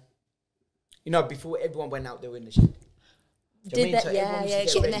 before everyone went out, they were in the shed. Do you know what I Did mean? that, So everyone yeah,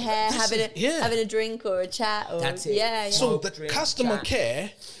 used to getting get the ready. hair, having a drink or a chat. Or, That's it. Yeah, yeah. So Smoke, the drink, customer chat.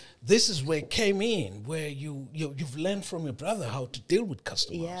 care, this is where it came in, where you've learned from your brother how to deal with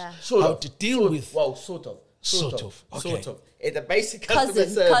customers. Yeah. How to deal with... Well, sort of. Sort of, okay. Sort of. It's a basic customer cousin,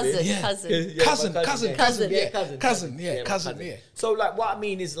 service. Yeah. cousin. Yeah, Cousin, my cousin, yeah. cousin, Yeah, yeah. cousin, Cousin, yeah, my cousin, yeah. So, like, what I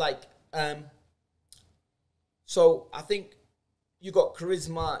mean is, like, so I think you got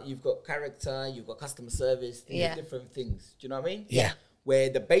charisma, you've got character, you've got customer service, these Yeah. are different things. Do you know what I mean? Yeah. Where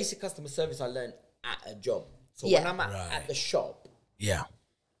the basic customer service I learned at a job. So Yeah. when I'm at the shop, Yeah.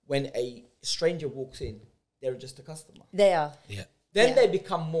 when a stranger walks in, they're just a customer. They are. Yeah. Then Yeah. they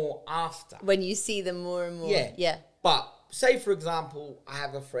become more after. When you see them more and more. Yeah. Yeah. But say, for example, I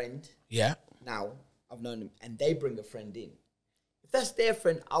have a friend Yeah. now, I've known them, and they bring a friend in. If that's their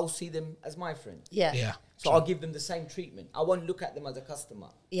friend, I'll see them as my friend. Yeah. Yeah. So I'll give them the same treatment. I won't look at them as a customer.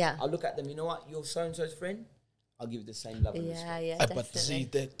 Yeah. I'll look at them, you know what, you're so-and-so's friend, I'll give you the same love and Yeah, respect. yeah, But see,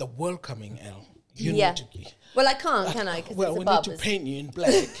 definitely. the welcoming, El, you Yeah. need to... Well, I can't, can I? Because Well, it's we a need to barber's. paint you in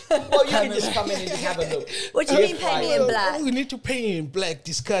black. Well, you can just come in and just have a look. What do you mean paint me in black? We need to paint you in black,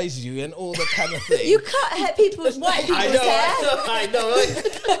 disguise you, and all that kind of thing. You cut white people's I hair. know.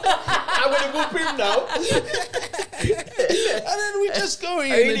 I'm going to whoop him now. And then we just go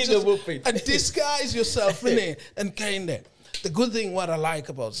in I and, need just, a whooping. and disguise yourself in it and kind of. The good thing, what I like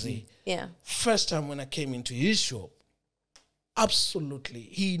about Z, Yeah. first time when I came into his shop, absolutely,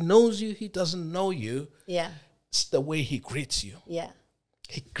 he knows you, he doesn't know you. Yeah. It's the way he greets you. Yeah.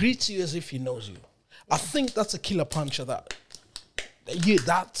 He greets you as if he knows you. I think that's a killer puncher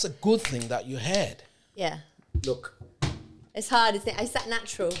that's a good thing that you had. Yeah. Look, It's hard, isn't it? It's that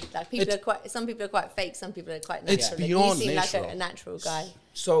natural. Like some people are quite fake, some people are quite natural. It's Like, beyond you seem natural. like a natural guy.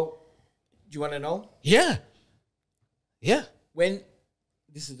 so do you want to know? Yeah. Yeah.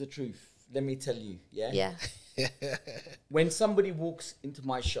 This is the truth, let me tell you, yeah? Yeah. When somebody walks into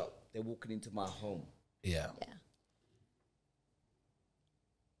my shop, they're walking into my home. Yeah. Yeah.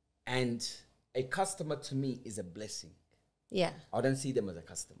 And a customer to me is a blessing. Yeah. I don't see them as a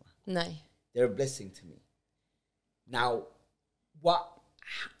customer. No. They're a blessing to me. Now,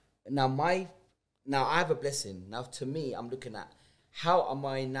 I have a blessing. Now, to me, I'm looking at how am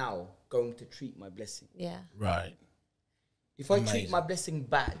I now going to treat my blessing? Yeah. Right. If I Amazing. treat my blessing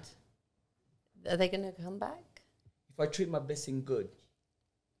bad, Are they going to come back? if I treat my blessing good,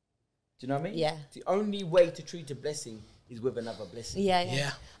 do you know what I mean? Yeah. The only way to treat a blessing is with another blessing. Yeah, yeah.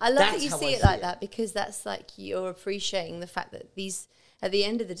 Yeah. I love That's that you how see I it see like it. that, because that's like you're appreciating the fact that these, at the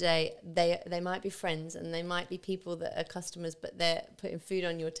end of the day, they might be friends and they might be people that are customers, but they're putting food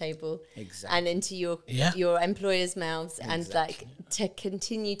on your table Exactly. and into your Yeah. employers' mouths, and Exactly. like to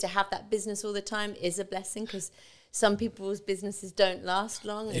continue to have that business all the time is a blessing, because some people's businesses don't last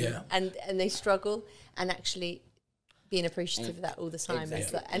long and, Yeah. and they struggle, and actually being appreciative of that all the time is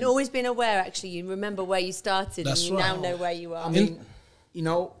Exactly. like, and always being aware, actually you remember where you started That's and you right. now know where you are. I mean, you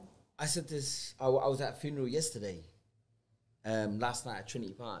know, I said this, I was at a funeral yesterday, last night at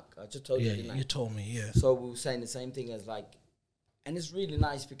Trinity Park. I just told Yeah, you, didn't I? you told me, yeah. So we were saying the same thing as like, and it's really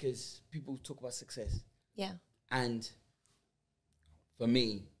nice because people talk about success. Yeah. And for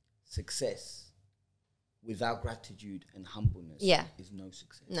me, success without gratitude and humbleness Yeah. is no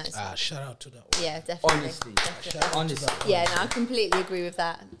success. No. Shout out to that one. Yeah, definitely. Honestly. Definitely. Honestly. Yeah, no, I completely agree with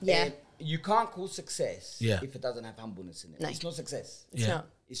that. Yeah. And you can't call success Yeah. if it doesn't have humbleness in it. No. It's not success. It's Yeah. not.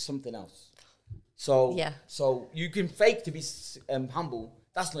 It's something else. So Yeah. so you can fake to be humble.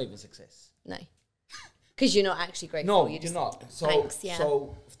 That's not even success. No. Because you're not actually grateful. No, you're you're just, not. So thanks, yeah.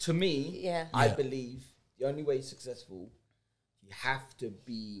 so to me, Yeah. I Yeah. believe the only way you're successful, you have to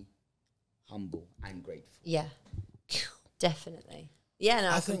be humble and grateful. Yeah. Definitely. Yeah,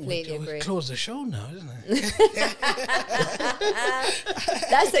 no, I, think completely we agree. close the show now, isn't it?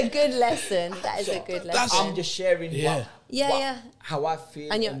 That's a good lesson. That is a good lesson. I'm just sharing Yeah. Yeah. how I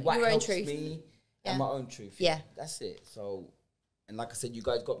feel And and, what your own helps truth. me Yeah. and my own truth. Yeah. That's it. So, and like I said, you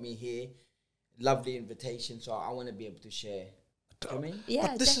guys got me here. Lovely invitation. So I want to be able to share. Do you know what I mean? Yeah,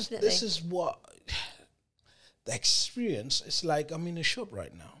 But this definitely. is what the experience, it's like I'm in a shop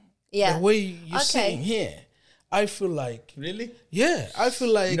right now. Yeah. The way you're sitting here, I feel like... Really? Yeah, I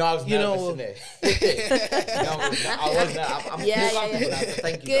feel like, I was nervous, innit? I was nervous. I'm comfortable now, so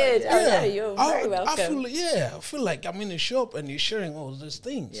thank you. Good. Guys. Oh, no, you're very welcome. I feel like I'm in a shop and you're sharing all these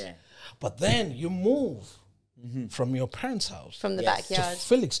things. Yeah. But then you move from your parents' house From the Yes. to backyard.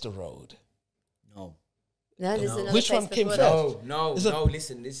 Felixstowe Road. No. No, there's another Which place one came before that. first? No, Is it-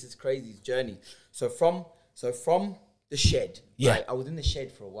 listen, this is crazy journey. So from the shed, Yeah. right, I was in the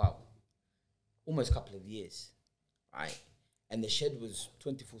shed for a while, almost a couple of years, right? And the shed was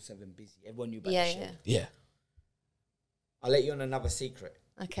 24/7 busy. Everyone knew about the shed. Yeah. I'll let you on another secret.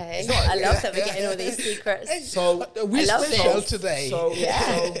 Okay. I love that we're getting all these secrets. So We're love special this. today.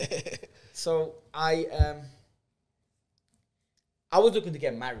 So I was looking to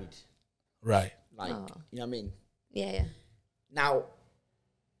get married, Right. like you know what I mean. Yeah. Now,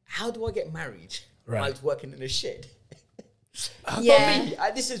 how do I get married Right. while I was working in a shed? Yeah. For me,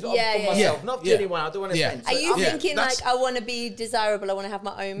 this is for Yeah. myself, not to Yeah. anyone. I don't want to offend. Are you I'm- thinking that's- like, I want to be desirable, I want to have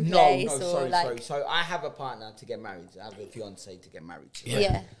my own No, place? or sorry. like, So I have a partner to get married. I have a fiance to get married to.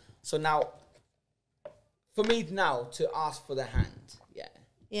 Yeah. So now, for me now to ask for the hand,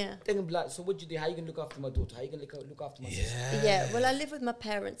 Yeah. they're gonna be like, so what do you do? How you gonna look after my daughter? How you gonna look after my sister? Yeah, well, I live with my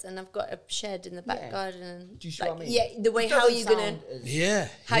parents and I've got a shed in the back garden. And Do you see what I mean? Yeah, the way It how doesn't you gonna sound as- Yeah.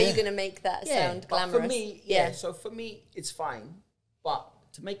 how you gonna make that sound but glamorous? for me, So for me, it's fine. But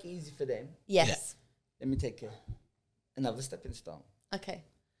to make it easy for them, Yes. let me take another stepping stone. Okay.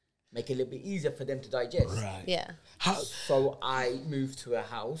 Make it a little bit easier for them to digest. Right. Yeah. How? So I moved to a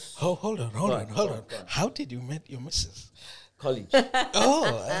house, Hold on. Go on. How did you meet your missus? college.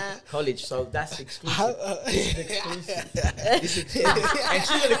 Oh, College, so that's exclusive. how, This is exclusive. This is exclusive. And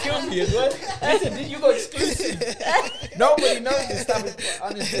she's gonna kill me as well. Listen, you got exclusive. Nobody knows this stuff.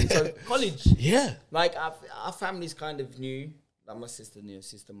 Honestly, so college, yeah. like our families kind of knew. Like my sister knew her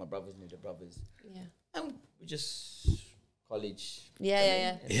sister, my brothers knew the brothers, Yeah. and we just college.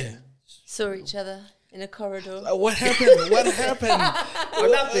 Yeah. Yeah. Saw each other in a corridor. What happened? What happened? Oh,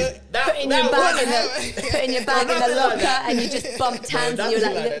 nothing. Putting your bag in the locker and you just bumped hands and you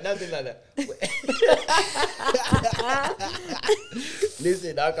were like, Nothing like that.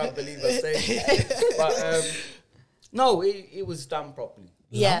 Listen, I can't believe I said it. But no, it was done properly.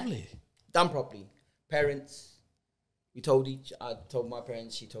 Yeah. Lovely. Done properly. Parents, I told my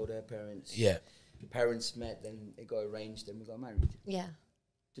parents, she told her parents. Yeah. The parents met, then it got arranged, then we got married. yeah,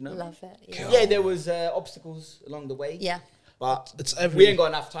 Do you know? love it. Yeah. Yeah, there was obstacles along the way. Yeah. But It's we ain't got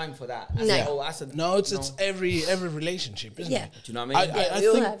enough time for that. No. It's every relationship, isn't Yeah. it? Do you know what I mean? Yeah, I we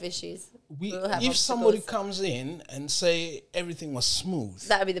all think have issues. We, all have if somebody obstacles. comes in and say everything was smooth,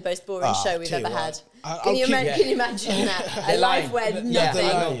 That would be the most boring show we've tell you ever what, had. I'll Can you keep- can you imagine that? A They're life lying. where Yeah,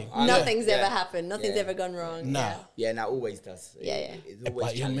 they're lying. nothing's Yeah. ever happened, nothing's Yeah. ever gone wrong. Nah. Yeah. Yeah, and that always does. Yeah. It's always but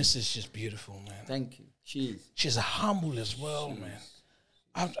your challenging. missus is just beautiful, man. Thank you. She is. She's humble as well, man.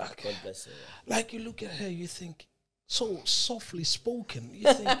 God bless her. Like you look at her, you think so softly spoken.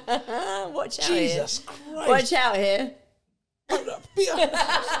 You think, Watch out Jesus here. Christ. Watch out here. Be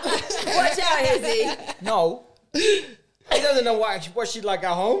honest. Watch out here, Z. No. He doesn't know what she's like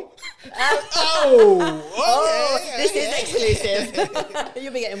at home. Oh, okay. This is exclusive.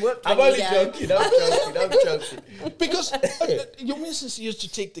 You'll be getting whooped I'm when only you go. joking. I'm joking. Because your missus used to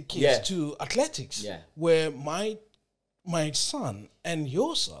take the kids Yeah. to athletics, Yeah. where my son and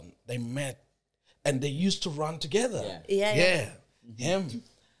your son, they met and they used to run together. Yeah. Yeah. Him.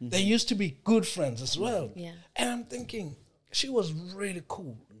 They used to be good friends as well. Yeah. And I'm thinking, she was really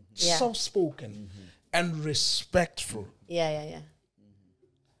cool, Yeah. soft-spoken, and respectful. Yeah.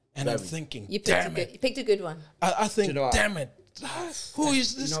 And I'm thinking, You damn picked it. you picked a good one. I think, you know what? damn it. Who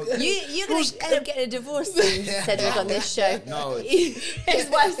is this know, guy? You're going to end up getting a divorce soon, Cedric, on this show. No. His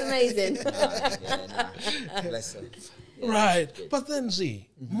wife's amazing. Bless her. Right. But then, Z,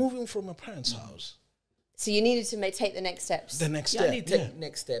 moving from a parent's house, So you needed to take the next steps. the next Yeah, I step. need to take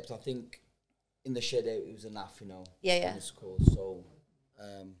next steps. I think in the shed it was enough, you know. Yeah. In the school. So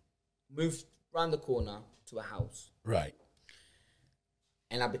moved round the corner to a house. Right.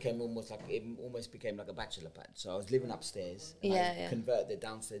 And I became almost became like a bachelor pad. So I was living upstairs. And Yeah. I converted the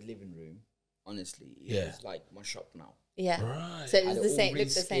downstairs living room. Honestly, it was like my shop now. Yeah. Right. So it Had was the all same.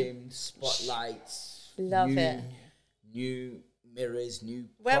 Looked the same. reskimmed, spotlights. Love new, it. New mirrors, new.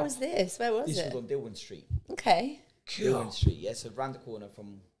 Where prop. was this? Where was This it? was on Dilwyn Street. Okay. Dilwyn Street, yeah. So around the corner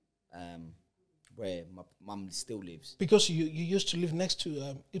from where my mum still lives. Because you used to live next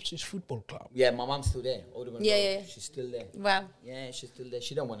to Ipswich Football Club. Yeah, my mum's still there. Alderman Yeah, Road. yeah. She's still there. Wow. Yeah, she's still there.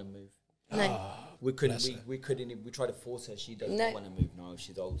 She don't want to move. No. we couldn't. We couldn't. We tried to force her. She doesn't want to move. No,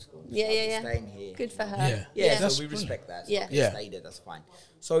 she's old school. Staying here. Good for her. Yeah. So we respect that. So stay there. That's fine.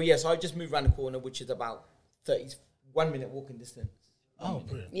 So so I just moved around the corner, which is about 1 minute walking distance. Oh,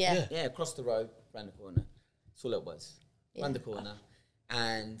 brilliant. Yeah. Yeah, across the road, round the corner. That's all it was. Round the corner.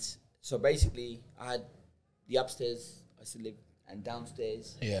 And so basically, I had the upstairs, I still live, and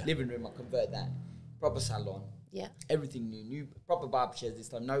downstairs, living room, I converted that. Proper salon. Yeah. Everything new, proper barber chairs this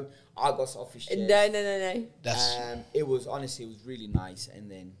time. No Argos office chairs. No. It was, honestly, it was really nice.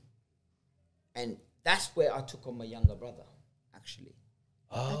 And that's where I took on my younger brother, actually.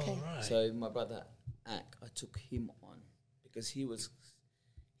 Oh, okay. Right. So my brother, Ak, I took him on because he was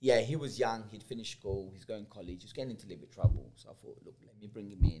young. He'd finished school. He's going to college. He's getting into a little bit of trouble. So I thought, look, let me bring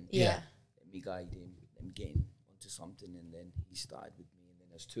him in. Yeah. Let me guide him. Let me get him onto something. And then he started with me. And then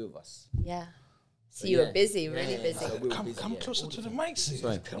there's two of us. Yeah. So you were busy, really busy. So we were busy, come closer to the mic, sis.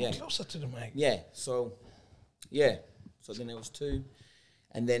 Come closer to the mic. Yeah. So then there was two.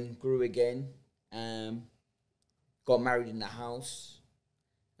 And then grew again. Got married in the house.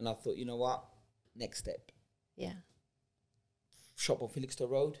 And I thought, you know what? Next step. Yeah. Shop on Felixstowe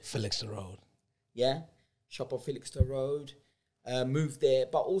Road. Yeah. Shop on Felixstowe Road. Moved there.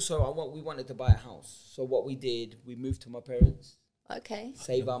 But also, we wanted to buy a house. So what we did, we moved to my parents. Okay.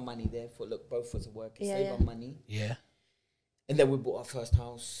 Save our money there. Look, both of us are working. Save our money. Yeah. And then we bought our first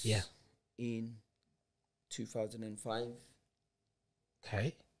house. Yeah. In 2005.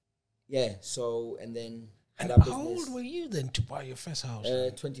 Okay. Yeah. So, and then... And how old were you then to buy your first house?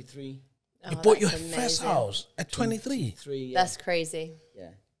 23. You bought your first house at 23? 23, That's crazy.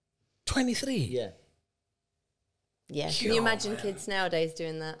 Yeah. 23? Yeah. Yeah. Can you imagine kids nowadays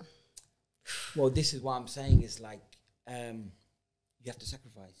doing that? Well, this is what I'm saying is like, you have to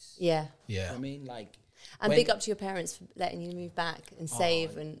sacrifice. Yeah. Yeah. You know what I mean, like... And big up to your parents for letting you move back and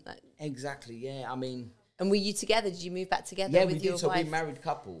save and... Exactly, yeah. I mean... And were you together? Did you move back together with your wife? So we married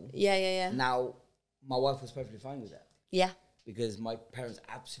couple. Yeah. Now... My wife was perfectly fine with that. Yeah. Because my parents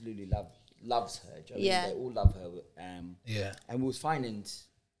absolutely loves her. Do you know what I mean? They all love her. And we was fine. And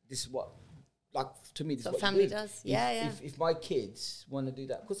this is what, like, to me, this is what family does. If my kids want to do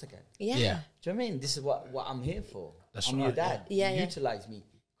that, of course I can. Yeah. Do you know what I mean? This is what I'm here for. I'm your dad. Yeah. Utilize me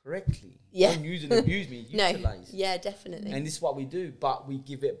correctly. Yeah. Don't use and abuse me. Utilize. Yeah, definitely. And this is what we do. But we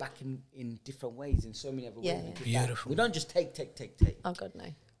give it back in different ways, in so many other ways. Beautiful. We don't just take. Oh, God, no.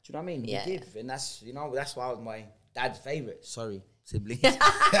 Do you know what I mean? Yeah. We give, and that's why I was my dad's favourite. Sorry, siblings. I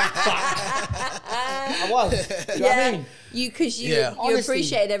was. Do you know what I mean? Because you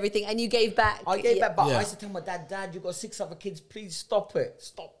appreciated everything and you gave back. I gave back, but I used to tell my Dad, you got 6 other kids. Please stop it.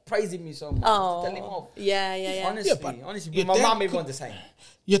 Stop praising me so much. Oh, tell him off. Yeah. Honestly, with my mum, everyone's the same.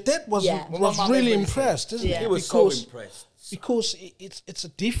 Your dad was really impressed, isn't he? He was so impressed because it's a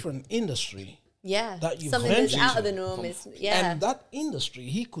different industry. Yeah, that you something that's out of the norm is and that industry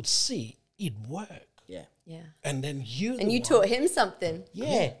he could see it work. Yeah. And then you taught him something.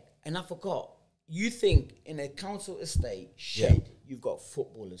 Yeah, and I forgot. You think in a council estate shed, you've got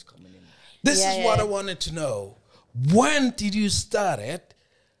footballers coming in. This is what I wanted to know. When did you start it?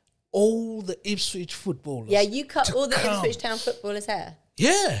 All the Ipswich footballers. Yeah, you cut all the Ipswich Town footballers' hair.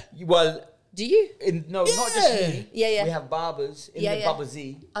 Yeah. Well. Do you? Not just me. Yeah. We have barbers in the Baba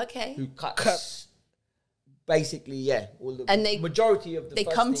Z. Okay. Who cuts basically, all the and majority of the they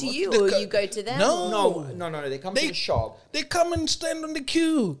come to you or you go to them? No. They come to the shop. They come and stand on the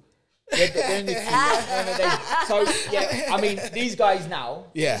queue. They're in the queue. So I mean, these guys now,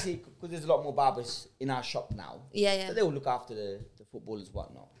 because there's a lot more barbers in our shop now. Yeah. So they will look after the footballers,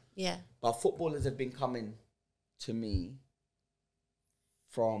 whatnot. Yeah. But footballers have been coming to me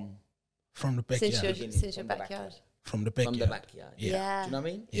from the backyard. Since your backyard. From the backyard. From the backyard. Yeah. Do you know what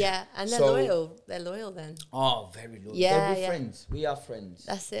I mean? Yeah. And they're loyal. They're loyal then. Oh, very loyal. Yeah. We're friends. We are friends.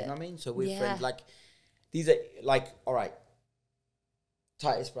 That's it. You know what I mean? So we're friends. Like, these are, like, all right.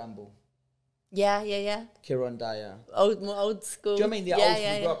 Titus Bramble. Yeah. Kieran Dyer. More old school. Do you know what I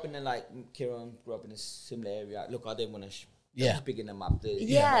mean? We grew up in Kieran grew up in a similar area. Look, I didn't want to just bigging them up.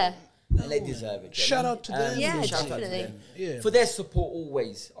 And they deserve it. Shout out to them. Yeah, definitely. Yeah. For their support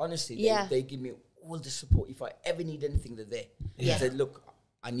always. Honestly, they give me all the support. If I ever need anything, they're there. They said, look,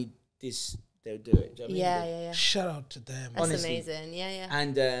 I need this. They'll do it. Do you know what I mean? Yeah. Shout out to them. That's honestly. Amazing. Yeah.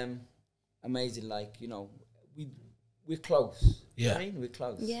 And amazing, like, we're close. Yeah. You know what I mean? We're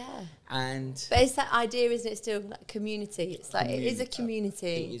close. Yeah. But it's that idea, isn't it, still, like community. It's like, it is a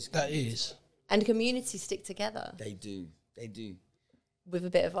community. It is. That is. And communities stick together. They do. with a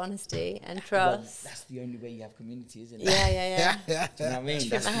bit of honesty and Well, trust. that's the only way you have community, isn't it? Yeah. Do you know what I mean?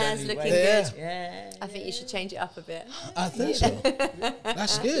 think That's my the hair's only looking way. good? Yeah. I think you should change it up a bit. I think so.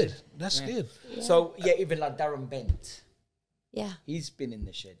 That's good. That's good. So even like Darren Bent, Yeah. he's been in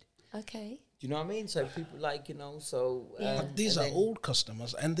the shed. Okay. Do you know what I mean? So people like, so... But these and are then old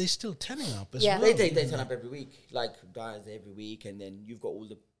customers, and they're still turning up as Yeah. well. They turn up every week, like guys every week, and then you've got all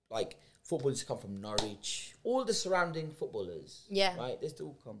the like footballers come from Norwich, all the surrounding footballers. Yeah. Right, they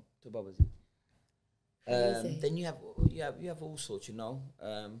still come to Bubba's. Crazy. Then you have all sorts,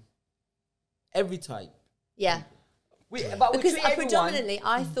 every type. Yeah. But Because treat everyone- predominantly,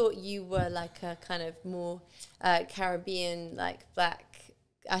 I thought you were like a kind of more Caribbean, like black.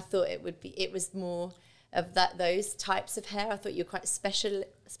 I thought it was more of those types of hair. I thought you were quite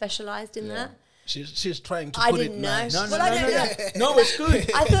specialized in that. She's trying to I put didn't it know. nice. No, Well, I don't know. No, it's good.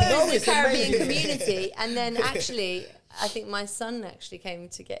 I thought it No, was it's the Caribbean amazing. community, and then actually, I think my son actually came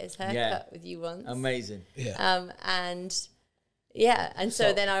to get his hair Yeah. cut with you once. Amazing. Yeah. And so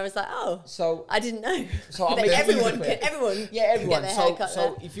So- then I was like, oh, So I didn't know. So I'll that make it everyone clear. can, everyone, yeah, everyone. Get their So hair cut so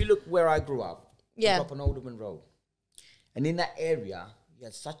there. if you look where I grew up, Yeah. I grew up on Alderman Road, and in that area, you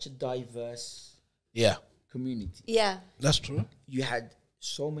had such a diverse Yeah, community. Yeah, that's true. You had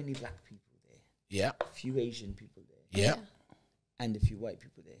so many black people there, Yeah, a few Asian people there, yeah, and a few white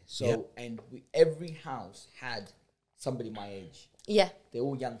people there. So Yeah. and every house had somebody my age. yeah, They're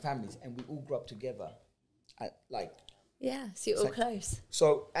all young families, and we all grew up together. yeah. So you're all like- close.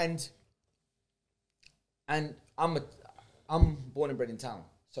 So and I'm born and bred in town,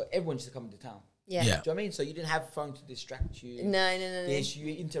 so everyone used to come to town. Yeah. Yeah. Do you know what I mean? So you didn't have a phone to distract you. No. This,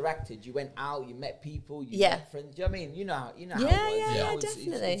 you interacted. You went out. You met people. You Yeah. met friends. Do you know what I mean? You know how Yeah, it was. yeah, It's-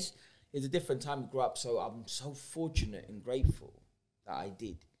 definitely. It's a different time to grow up. So I'm so fortunate and grateful that I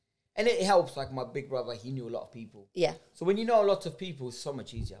did. And it helps. Like my big brother, he knew a lot of people. Yeah. So when you know a lot of people, it's so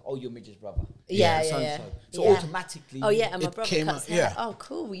much easier. Oh, you're Midge's brother. Yeah, so yeah, and yeah. So Yeah. automatically. Oh yeah, and my It brother came cuts out- hair. yeah. Oh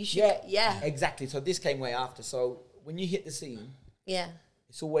cool. You should. Yeah. Exactly. So this came way after. So when you hit the scene, Yeah.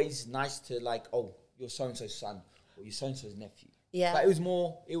 it's always nice to like, oh, you're so and so's son or you're so and so's nephew. Yeah. But it was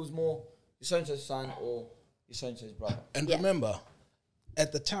more you're so and so's son or you're so and so's brother. and Yeah. remember,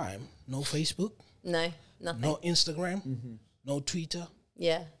 at the time, no Facebook, No. Nothing. no Instagram, no Twitter,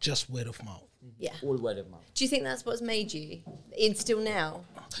 Yeah. just word of mouth. Yeah. All word of mouth. Do you think that's what's made you in still now?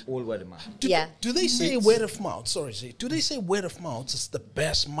 All word of mouth. Do they say word of mouth? Sorry, do they say word of mouth is the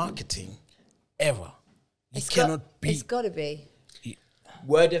best marketing ever? You cannot beat. It's got to be.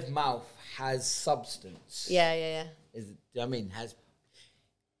 Word of mouth has substance. Yeah. Yeah. Is it, do you know what I mean? Has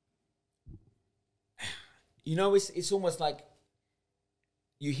it's almost like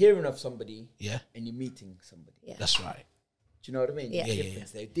you're hearing of somebody Yeah, and you're meeting somebody. Yeah. that's right. Do you know what I mean? Yeah. The Yeah,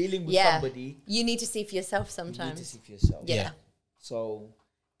 difference. They're dealing with Yeah. somebody. You need to see for yourself You need to sometimes. see for yourself. Yeah. Yeah. So,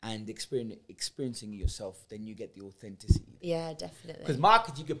 and experiencing yourself, then you get the authenticity. Yeah, definitely. Because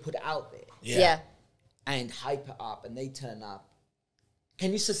market, you could put it out there Yeah. and hype it up, and they turn up.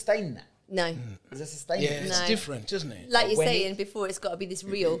 Can you sustain that? No. Is that sustainable? Yeah, it's No. different, isn't it? Like you're When saying before, it's got to be this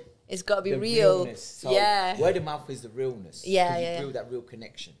real. It's got to be The real. realness. So Yeah. word of mouth is the realness. Yeah, 'Cause yeah, you build that real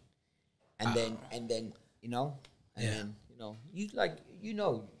connection, and then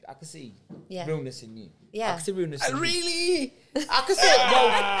I can see Yeah. realness in you. Yeah. I can see realness. In you. Really? I can see it.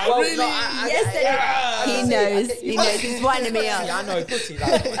 Well, Really? no, Yes, he knows. He knows. He's winding me up. Yeah, I know. Pussy,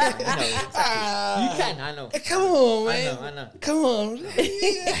 like, you know, exactly. You can. I know. Come on, I man. know. I know. Come on.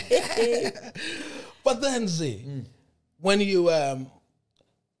 But then, Z, when you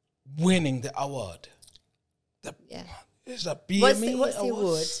winning the award, Yeah. is that What's BME? the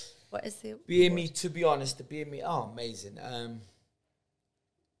award? What is the BME, to be honest, the BME, amazing.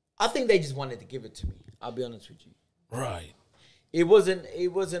 I think they just wanted to give it to me. I'll be honest with you. Right. It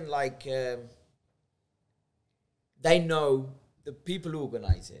wasn't like they know, the people who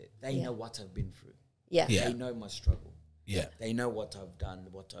organize it, they Yeah. know what I've been through. Yeah. Yeah. They know my struggle. Yeah. They know what I've done,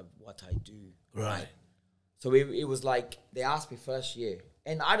 what I do. Right. So it was like they asked me first year,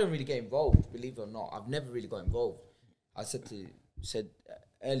 and I don't really get involved, believe it or not. I've never really got involved. I said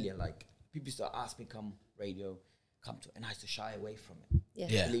earlier, like people used to ask me come radio, come to, and I used to shy away from it. Yeah.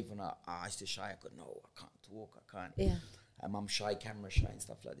 Yeah. Believe it or not, I used to shy. I go, no, I can't talk. I can't. Yeah. I'm shy, camera shy, and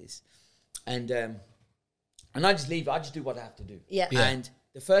stuff like this. And I just leave. I just do what I have to do. Yeah. Yeah. And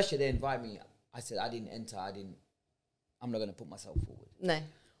the first year they invited me, I said I didn't enter. I'm not going to put myself forward. No.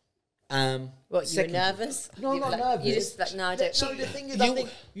 What, you were second- nervous? No, You not were like, nervous. You just like, no, I don't. So the thing is, you- I think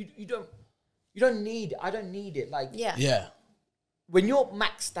you don't need. I don't need it. Like Yeah. Yeah. when you're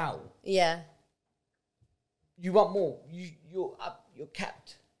maxed out, Yeah. you want more. You're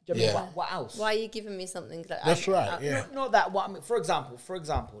capped. Do you know what I mean? What else? Why are you giving me something? Like, That's right. Yeah. Not that. What I mean, for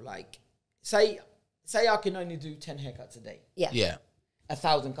example, like say I can only do 10 haircuts a day. Yeah. Yeah.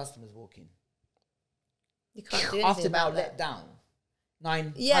 1,000 customers walk in. You can't do anything After about let that. down,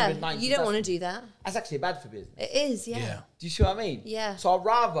 990. Yeah, you don't want to do that. That's actually bad for business. It is, yeah. Yeah. Do you see what I mean? Yeah. So I'd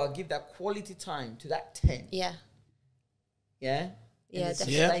rather give that quality time to that 10. Yeah. Yeah. Yeah, And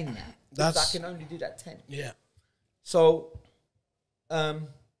definitely. sustain that. Because That's- I can only do that 10. Yeah. So,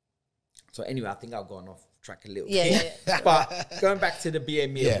 so anyway, I think I've gone off track a little Yeah, bit. yeah, But going back to the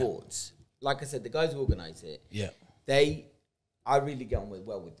BME Yeah. Awards, like I said, the guys who organise it, Yeah. I really get on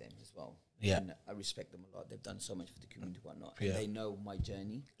well with them as well. Yeah. And I respect them a lot. They've done so much for the community and whatnot. Yeah. And they know my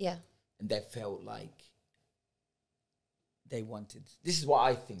journey. Yeah. And they felt like they wanted, this is what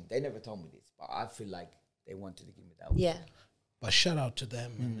I think. They never told me this, but I feel like they wanted to give me that award. Yeah. But shout out to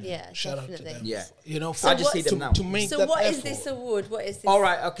them. Man. Yeah, Shout out to definitely. them. Yeah. You know, I just see them now. to make So that what is effort. this award? What is this? All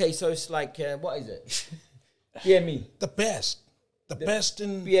right, okay, so it's like, what is it? BME. The best. The best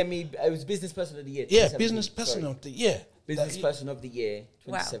in... BME, it was Business Person of the Year. Yeah, 2017, business person sorry. of the year. Business Person of the Year,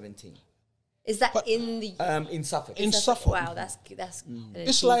 Wow. 2017. Is that But- in the... In Suffolk. In Suffolk. Wow, that's an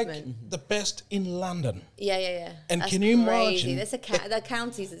It's like achievement. the best in London. Yeah. And That's can you crazy. imagine There's the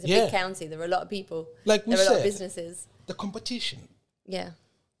counties. It's a Yeah. big county. There are a lot of people. Like we there are a lot of said. businesses. The competition. Yeah.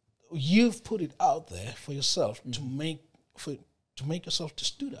 You've put it out there for yourself to make yourself to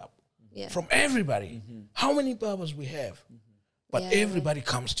stood up Yeah. from everybody. How many barbers we have? But Yeah. everybody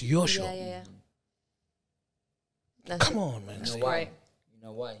comes to your shop. Yeah. That's Come on, man. You know great. why? You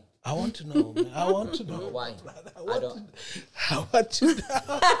know why? I want to know, man. I want to You know know. why? I want to know. I'm going to tell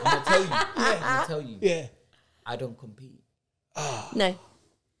you. I'm going to tell you. Yeah. I don't compete. No,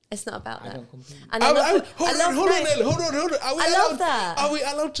 it's not about I that. don't compete. And I love Hold on, no, Hold on. Are we I love that. Are we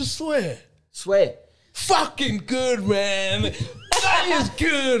allowed to swear? Swear. Fucking good, man. That is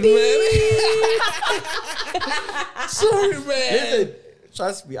good, man. Sorry, man. Listen,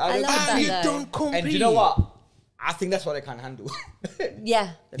 trust me. I don't love that. You though. don't compete. And do you know what? I think that's what they can't handle.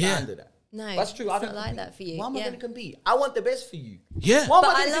 Yeah. They can't Yeah. handle that. No, That's true. I it's don't not like compete. that for you. Why am I Yeah. going to compete? I want the best for you. Yeah. Why am But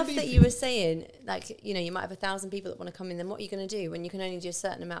I I gonna love compete that for you were saying, like, you know, you might have 1,000 people that want to come in. Then what are you going to do when you can only do a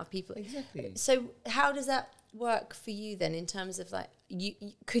certain amount of people? Exactly. So how does that work for you then, in terms of like,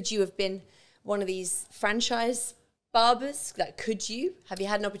 could you have been one of these franchise barbers? Like, could you have you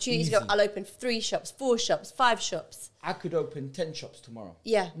had an opportunity to go? Easy. I'll open 3 shops, 4 shops, 5 shops. I could open 10 shops tomorrow.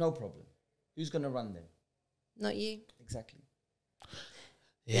 Yeah, No problem. Who's going to run them? not you. Exactly.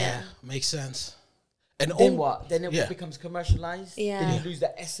 Yeah. Makes sense. And Then all- what? Then it Yeah. becomes commercialized. Yeah. Then you lose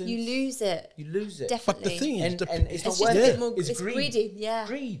the essence. You lose it. You lose it. Definitely. But the thing is, And, the, and it's It's not just worth a it. bit more. It's It's greed. greedy. Yeah.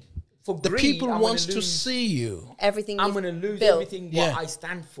 Greed. For the greed, people I'm wants gonna to lose- see you. Everything I'm you've going to lose built. everything Yeah. what I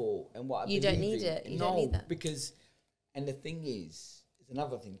stand for and what I You believe don't need in. it. You no, don't need that. because, and the thing is, there's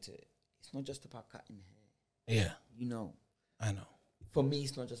another thing to it. It's not just about cutting hair. Yeah, You know, I know. for me,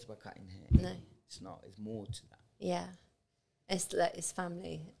 it's not just about cutting hair. No. It's not. It's more to that. Yeah. It's like, it's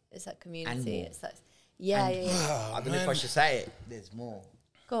family. It's that community. more. It's like, yeah. And- I don't know if I should say it. There's more.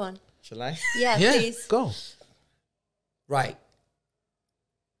 Go on. Shall I? Yeah, Yeah, please. go. Right.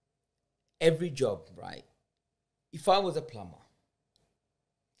 Every job, right? If I was a plumber,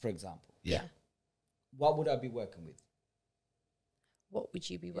 for example, Yeah. what would I be working with? What would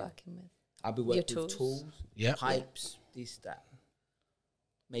you be working with? I'll be Your working with tools. tools, Yeah. pipes, this, that.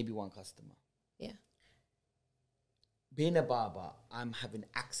 Maybe one customer. Yeah. Being a barber, I'm having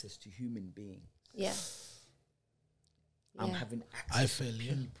access to human beings. Yeah. I'm Yeah. having access I to feel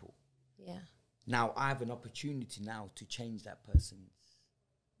you. people. Yeah. Now I have an opportunity now to change that person's.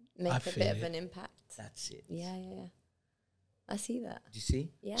 Make I a feel bit of you. an impact. That's it. Yeah. I see that. Do you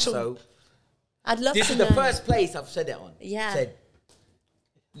see? Yeah. So I'd love this to is know. the first place I've said it on. Yeah. Said.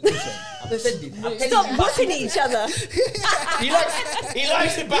 Listen, I've said this. I'm telling Stop you, whipping each other. he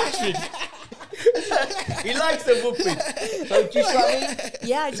likes the bashing. He likes the whooping. So do you see what I mean?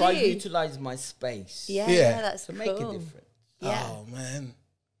 Yeah, I So I do. utilize my space Yeah, that's to cool. make a difference. Yeah. Oh man.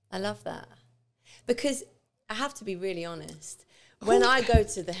 I love that. Because I have to be really honest. When I go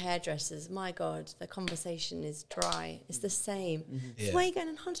to the hairdressers, my God, the conversation is dry. It's the same. So Yeah. where are you going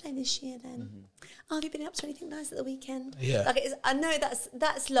on holiday this year then? Oh, have you been up to anything nice at the weekend? Yeah. Like I know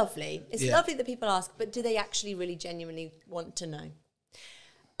that's lovely. It's Yeah. lovely that people ask, but do they actually really genuinely want to know?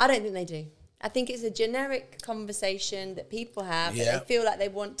 I don't think they do. I think it's a generic conversation that people have. Yeah. That they feel like they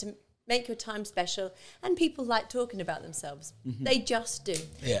want to make your time special, and people like talking about themselves. They just do.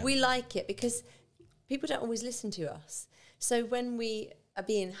 Yeah. We like it because people don't always listen to us. So when we are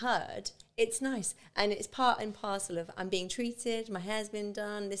being heard, it's nice. And it's part and parcel of I'm being treated, my hair's been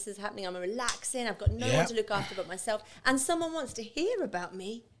done, this is happening, I'm relaxing, I've got no Yeah. one to look after but myself. And someone wants to hear about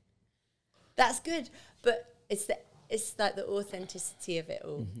me. That's good, but it's like the authenticity of it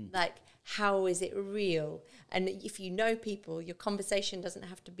all. Like, how is it real? And if you know people, your conversation doesn't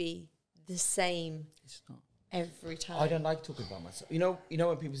have to be the same. It's not every time. I don't like talking about myself. You know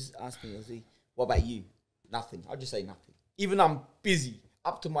when people ask me, what about you? Nothing. I'll just say nothing. Even though I'm busy,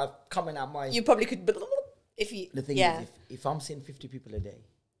 up to my coming out my. You probably could, if you. The thing is, if I'm seeing 50 people a day,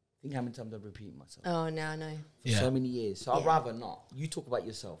 think how many times I've repeated myself. Oh no, I know. For so many years, so I'd rather not. You talk about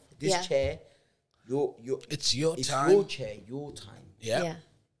yourself. This chair, it's your time. It's your chair, your time. Yeah.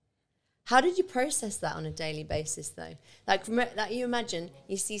 How did you process that on a daily basis, though? Like you imagine,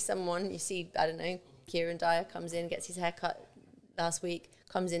 you see someone, I don't know, Kieran Dyer comes in, gets his hair cut last week,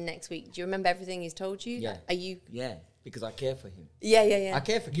 comes in next week. Do you remember everything he's told you? Yeah. Are you? Yeah, because I care for him. Yeah. I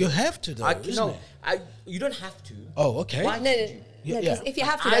care for him. You have to, though, isn't it? You don't have to. Oh, okay. Why No, should you? because if you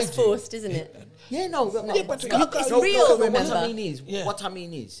have to, that's forced, isn't it? Yeah, no. But it's real, remember. What I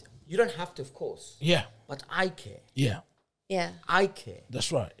mean is, you don't have to, of course. Yeah. But I care. Yeah. Yeah. I care.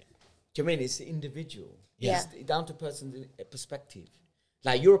 That's right. Do you mean it's individual? Yeah. It's down to person's perspective.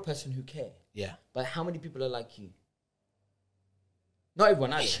 Like, you're a person who care. Yeah. But how many people are like you? Not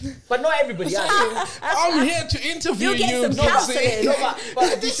everyone either. But not everybody either. I'm here to interview You'll get you. some counselling.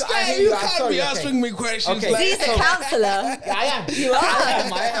 But This guy, you can't be asking me questions Okay. like He's a counsellor. I am. You are.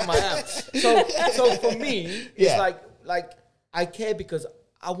 I am. So for me, it's like I care because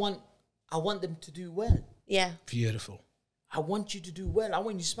I want them to do well. Yeah. Beautiful. I want you to do well. I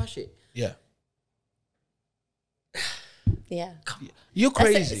want you to smash it. Yeah. Yeah. You're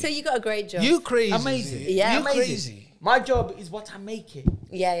crazy. So you got a great job. You're crazy. Amazing. Yeah. You're Amazing. crazy. My job is what I make it.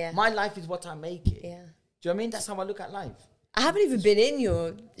 Yeah. My life is what I make it. Yeah. Do you know what I mean? That's how I look at life. I haven't even been in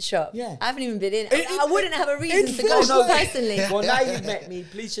your shop. Yeah. I haven't even been in. I wouldn't have a reason to go feels like- personally. Well, now you've met me.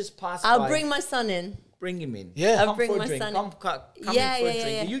 Please just pass I'll by. bring my son in. Bring him in. Yeah. I'll Come bring for a my drink. son. Come Yeah, in for a yeah,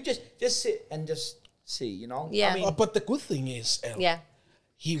 drink. yeah. You just sit and just see, you know? Yeah. I mean, But the good thing is, El, Yeah.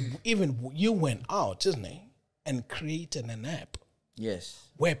 you went out, isn't he? And created an app yes.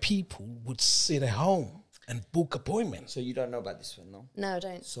 where people would sit at home and book appointments. So you don't know about this one, no? No, I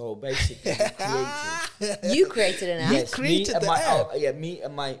don't. So basically, we created. You created an app. Yes, created me and the my, app. me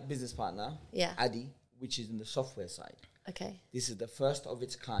and my business partner, Yeah. Addy, which is in the software side. Okay. This is the first of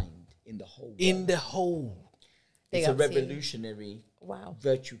its kind in the whole world. In the whole. Big It's a up to you. revolutionary Wow.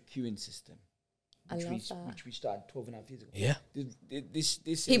 virtual queuing system. I love that. Which we started 12 and a half years ago. Yeah. This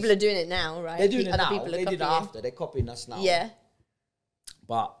People is, are doing it now, right? they're doing it Other now. people are They did it copying. after. They're copying us now. Yeah.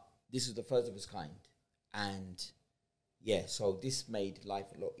 But this is the first of its kind. And yeah, so this made life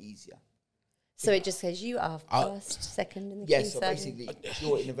a lot easier. So it just says you are first, second, and the Yeah, queue so third. basically,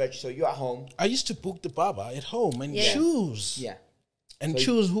 you're in a virtual, so you're at home. I used to book the barber at home and Yeah. choose. Yeah. And So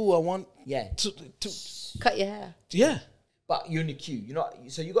choose who I want Yeah. to Cut your hair. yeah. But you're in the queue. You're not,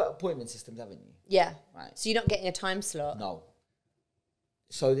 so you got appointment systems, haven't you? Yeah. Right. So you're not getting a time slot. No.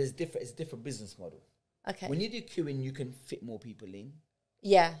 So it's a different business model. Okay. When you do queuing, you can fit more people in.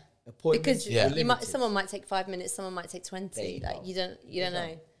 Yeah. Appointments Because are you might, limited. someone might take 5 minutes, someone might take 20. There you Like go. you don't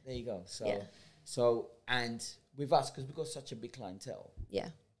know. There you go. So, Yeah. and with us, because we've got such a big clientele, Yeah.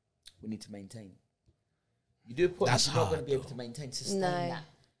 we need to maintain. You do appointments, That's you're not going hard, to be able though. to maintain, sustain No. that.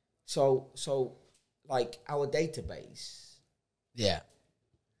 So, like our database, Yeah.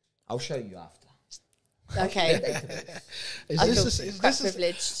 I'll show you after. Okay. Database. Is I this feel is quite this is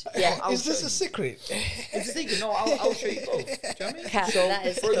privileged. Yeah. I'll is this show a you. secret? It's a secret. No, I'll show you both. Do you know what I mean? Okay, So, that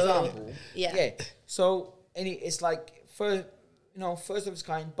is for cool. example, Yeah. So, it's like first of its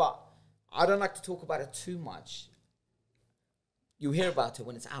kind, but I don't like to talk about it too much. You hear about it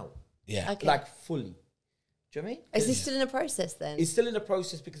when it's out, Yeah. Okay. like fully. Do you know what I mean? Is this still in a process then? It's still in the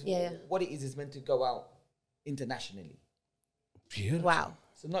process because Yeah. what it is meant to go out internationally. Beautiful. Wow.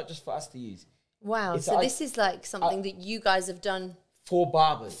 So not just for us to use. Wow. It's So like- this is like something that you guys have done. For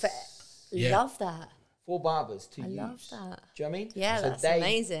barbers. Yeah. Love that. For barbers to I use. love that. Do you know what I mean? Yeah, So that's they,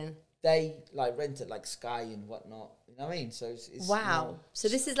 amazing. They like rent it like Sky and whatnot. You know what I mean? So it's Wow. So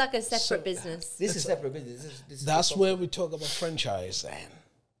this is like a separate business. This is separate business. This is That's the where we talk about franchise and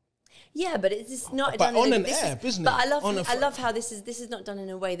Yeah, but it's not But done on in a, an this app, is, isn't but it? On a I love how this is not done in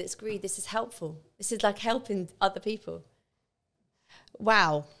a way that's greed. This is helpful. This is like helping other people.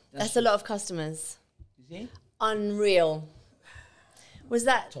 Wow, that's a lot of customers. You see? Unreal. Was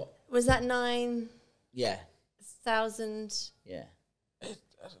that Top. 9,000? Yeah. Yeah.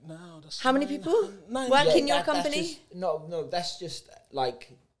 no, that's How many people nine- work Yeah, in your that's company? just- no, that's just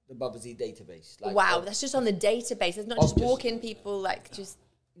like the Bubblesy database. Like Wow, that's just on the database. It's not just just- walk-in people. Like just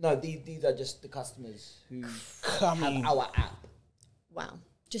No, these are just the customers who coming. have our app, wow.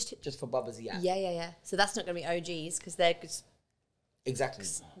 Just just for Bubblesy app. yeah. So that's not going to be OGs because they're just Exactly.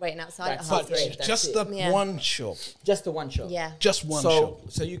 waiting outside That's at half it. three. That's Just it. that Yeah. one shop. Just the one shop. Yeah. Just one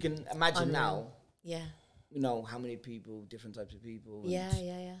shop. So you can imagine Unreal. now, Yeah. you know, how many people, different types of people. Yeah, and,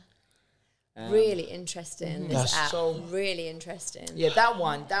 yeah. um, Really interesting. This That's- app. So- Really interesting. Yeah, that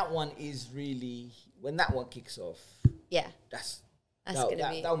one is really, when that one kicks off, Yeah. that's Gonna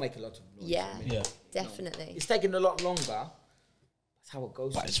be. that'll make a lot of noise. Yeah. for me. Yeah. Definitely. It's taking a lot longer. That's how it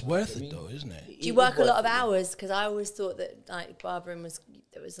goes. But it's sometimes, worth I it mean, though, isn't it? Do you work a lot of hours? Because I always thought that like barbering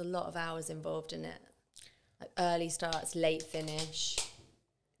there was a lot of hours involved in it. Like early starts, late finish.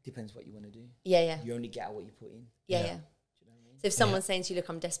 Depends what you want to do. Yeah. You only get out what you put in. Yeah. Yeah. So if someone's saying to you, "Look,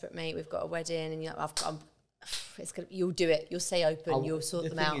 I'm desperate, mate. We've got a wedding," and you're like, it's gonna, you'll do it. You'll stay open. You'll sort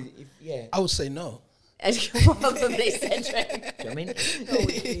them out. I I would say no. And probably Cedric. I mean, no,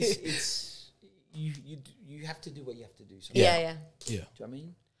 it's you have to do what you have to do. Sometimes. Yeah. Yeah. Do you know what I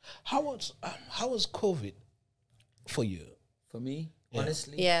mean? How was COVID for you? For me,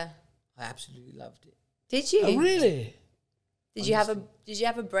 honestly, Yeah. I absolutely loved it. Did you? Oh, really? Did you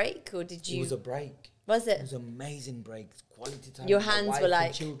have a break or did you? It was a break. Was It it? was an amazing break. Quality time. Your with my hands wife were and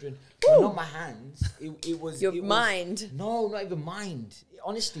like, children. No, not my hands. It was Your it was- mind. No, not even mind.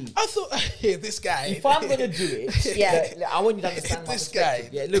 Honestly, I thought, hey, this guy. if I'm gonna do it, Yeah. I want you to understand my This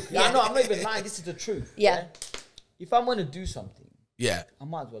perspective. guy. Yeah, look, I'm not even lying. This is the truth. Yeah. If I'm gonna do something, Yeah. I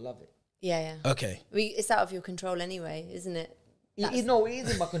might as well love it. Yeah. Okay. It's out of your control anyway, isn't it? No, it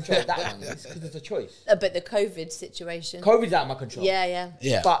is in my control. That one is because it's a choice. But the COVID situation. COVID's out of my control. Yeah.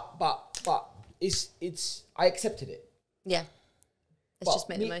 Yeah. But it's I accepted it. Yeah. Let's But just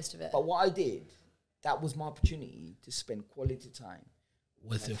make the most of it. But what I did, that was my opportunity to spend quality time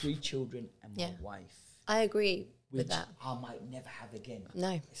With with my your 3 children and my Yeah. wife, I agree with which that. I might never have again.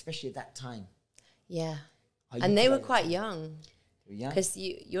 No. Especially at that time. Yeah. I And they were utilised quite it. young. Yeah. Because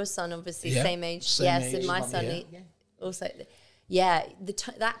your son obviously Yeah, same age. same Yes, age. and my Yeah. son Yeah. also. Yeah,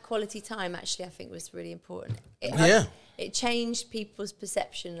 that quality time actually I think was really important. Yeah. It changed people's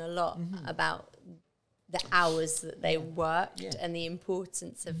perception a lot Mm-hmm. about the hours that they worked Yeah. and the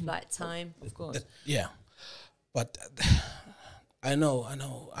importance of like time. Of course. Yeah. But I know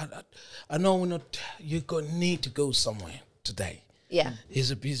we're not, need to go somewhere today. Yeah.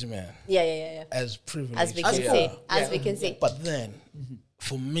 He's a busy man. Yeah. As privileged As we can you see. are. As we can see. But then,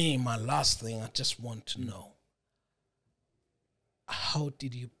 for me, my last thing, I just want to know, how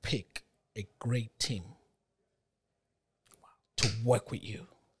did you pick a great team to work with you?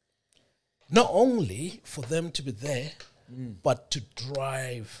 Not only for them to be there, but to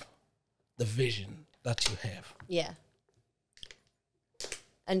drive the vision that you have. Yeah.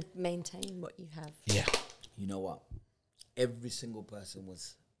 And maintain what you have. Yeah. You know what? Every single person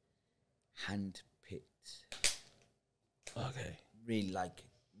was hand-picked. Okay. Really, like,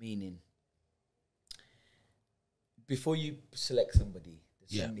 meaning, before you select somebody,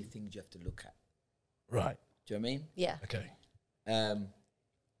 there's Yeah. so many things you have to look at. Right. Do you know what I mean? Yeah. Okay.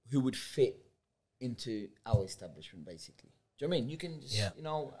 Who would fit into our establishment, basically. Do you know what I mean? You can just, Yeah.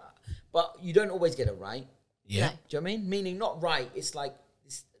 but you don't always get it right. Yeah. No. Do you know what I mean? Meaning not right, it's like,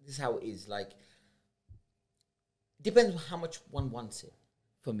 this is how it is. Like, depends on how much one wants it,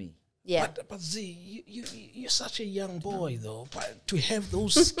 for me. Yeah. But Z, you're such a young boy though. But to have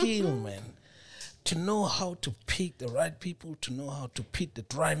those skills, man, to know how to pick the right people, to know how to pick the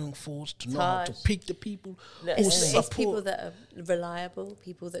driving force, to know how to hard. pick the people who It's people support. that are reliable,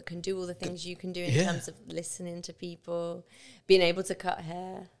 people that can do all the things you can do in Yeah. terms of listening to people, being able to cut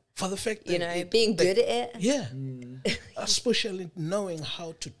hair, For the fact that you know, being good at it. Yeah, especially knowing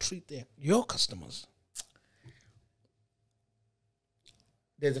how to treat your customers.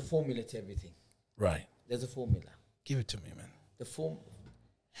 There's a formula to everything. Right. There's a formula. Give it to me, man. The form.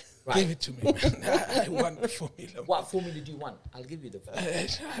 Give Right. it to me, man. I want the formula. What formula do you want? I'll give you the formula.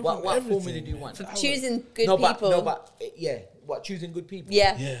 I What want formula everything, do you man. want? I want- Choosing good no, people. but yeah. What, choosing good people?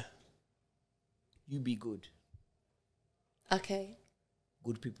 Yeah. Yeah. You be good. Okay.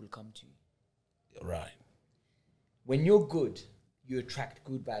 Good people come to you. Right. When you're good, you attract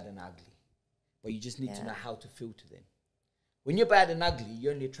good, bad, and ugly. But you just need to Yeah. know how to filter them. When you're bad and ugly, you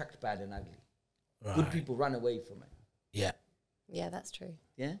only attract bad and ugly. Right. Good people run away from it. Yeah. Yeah, that's true.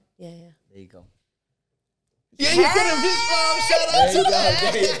 Yeah? Yeah. There you go. Yeah, you got a fist bump. Shout out There to you that.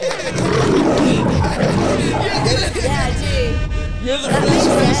 go. Yeah, I do. You're the That first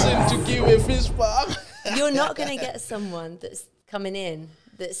makes person to give a fist bump. You're not going to get someone that's coming in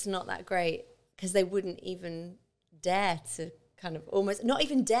that's not that great because they wouldn't even dare to kind of almost, not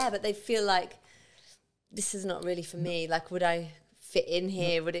even dare, but they feel like this is not really for me. Like, would I fit in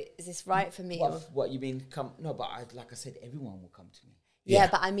here? Is this right for me? What you mean? No, but like I said, everyone will come to me. Yeah,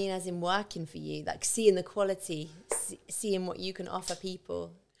 but I mean, as in working for you, like seeing the quality, seeing what you can offer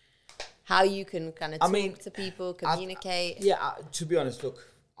people, how you can kind of talk to people, communicate. To be honest, look,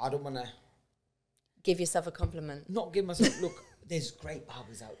 I don't want to give yourself a compliment. Not give myself. Look, there's great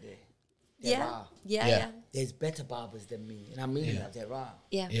barbers out there. There are. Yeah. There's better barbers than me, and I mean that there are.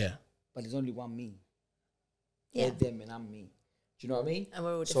 Yeah. But there's only one me. Yeah. They're them and I'm me. Do you know what I mean? And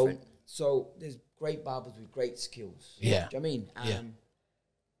we're all different. So there's great barbers with great skills. Yeah. Do you know what I mean?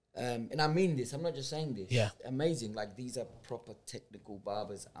 And I mean this. I'm not just saying this. Yeah. Amazing. Like, these are proper technical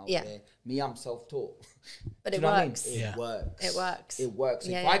barbers out Yeah. there. Me, I'm self-taught. But Do it you know what I mean? works. It works. It works. It works.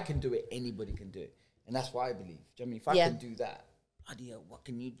 Yeah, If I can do it, anybody can do it. And that's what I believe. Do you know what I mean? If I can do that, what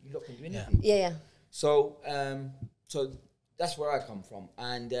can you? You lot can do anything. Yeah. So, so that's where I come from,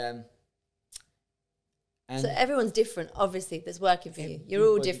 and so everyone's different. Obviously, that's working for you. You're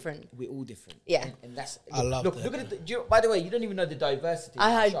all different. We're all different. Yeah, and that's. I love that. Look at it. By the way, you don't even know the diversity.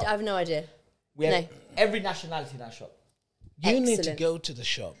 I have no idea. We have every nationality in our shop. You need to go to the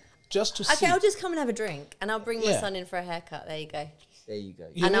shop just to see. Okay, I'll just come and have a drink, and I'll bring my son in for a haircut. There you go. There you go.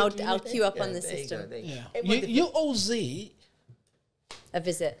 And I'll queue up on the system. You owe Z a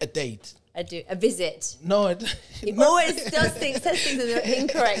visit. a date. I do a visit. No, He always says things in the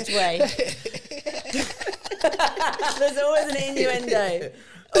incorrect way. There's always an innuendo.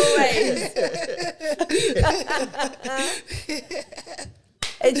 Always.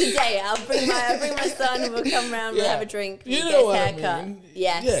 It's a day. I'll bring my son. We'll come around. We'll have a drink. You we'll know what get his haircut. I mean.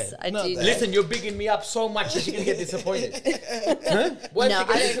 Yes, I do. Listen, you're bigging me up so much that you're gonna get disappointed. No, I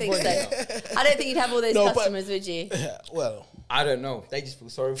don't think so. I don't think you'd have all those customers, would you? Well, I don't know. They just feel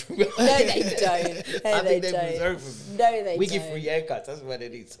sorry for me. No, they don't. I think they feel sorry for me. No, they don't. We give free haircuts. That's what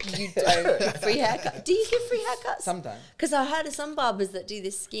it is. You don't. Free haircut. Do you give free haircuts? Sometimes. Because I heard of some barbers that do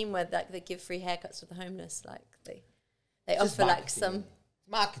this scheme where they give free haircuts for the homeless. Like they Just offer like marketing. some.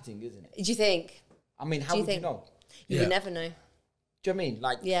 Marketing, isn't it? Do you think? I mean, how would you know? You would never know. Do you know what I mean?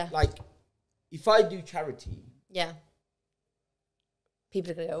 Like, Yeah. like, if I do charity, Yeah.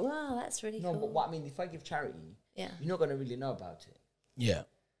 People are gonna go, wow, that's really cool. no, but what I mean, if I give charity, Yeah. you're not gonna really know about it. yeah.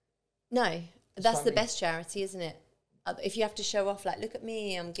 No, that's what I the mean. best charity, isn't it? If you have to show off, like, look at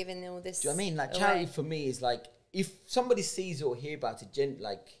me, I'm giving all this. Do you know what I mean? Like, away. charity for me is like, if somebody sees it or hear about it,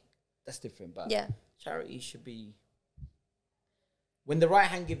 like, that's different. But Yeah. charity should be when the right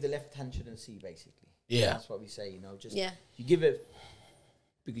hand give, the left hand shouldn't see. Basically, Yeah. that's what we say. You know, just Yeah. you give it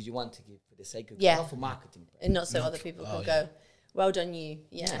because you want to give for the sake of Yeah. not for marketing. And not so other people can go, well done, you.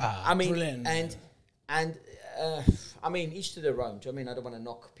 Yeah. I mean, Brilliant. and I mean, each to their own. Do you know what I mean? I don't want to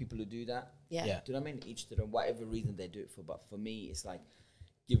knock people who do that. Yeah. Yeah. Do you know what I mean? Each to their own, whatever reason they do it for. But for me, it's like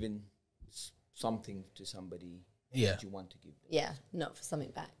giving something to somebody Yeah. that you want to give them. Yeah. Not for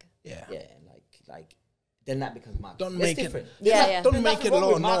something back. Yeah. Yeah, like then that becomes marketing. Don't It's make different. it. Yeah, yeah. Don't There's make nothing it wrong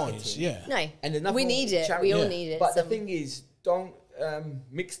low with marketing. noise. Yeah. No. And there's nothing We wrong need with it. charity. We all Yeah. need it. But the Some- thing is, don't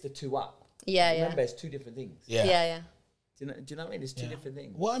mix the two up. Yeah, Remember, yeah. it's two different things. Yeah. Yeah, yeah. Do you know what I mean? It's two Yeah. different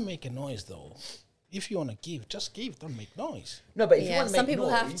things. Why make a noise though? If you want to give, just give. Don't make noise. No, but if you Yeah, want to some make people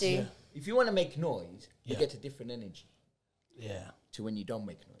noise, have to. if you want to make noise, you Yeah. get a different energy Yeah. to when you don't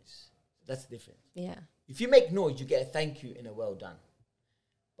make noise. That's the difference. Yeah. If you make noise, you get a thank you and a well done.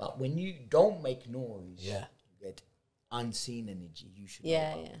 But when you don't make noise, Yeah. you get unseen energy. You should.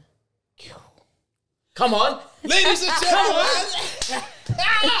 Yeah, know about. yeah. Come on, Ladies and gentlemen,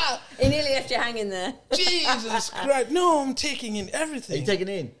 He nearly left you hanging there. Jesus Christ! No, I'm taking in Are everything. you taking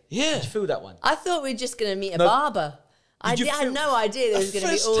it in? Yeah. Did you feel that one? I thought we were just going to meet a No. barber. I you had feel- no idea there was going to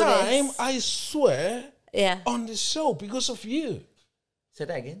be First all time this. I swear Yeah. on the show because of you. Say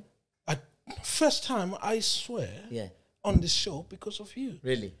that again. First time I swear Yeah. on the show because of you.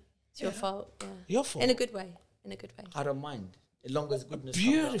 Really? It's your fault. Yeah. Your fault. In a good way. In a good way. I don't mind as long as goodness. comes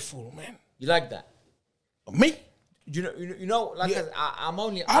out. Beautiful, man. You like that? Me? You know, like Yeah. I'm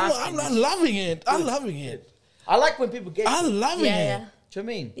only I'm asking. not loving it. I'm loving it. I like when people get. I'm it. loving Yeah, it. yeah. Do you know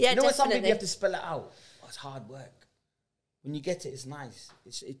what I mean? Yeah, you know when some people definitely. you have to spell it out. Oh, it's hard work. When you get it, it's nice.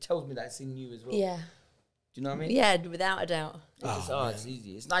 It tells me that it's in you as well. Yeah. Do you know what I mean? Yeah, without a doubt. It's it's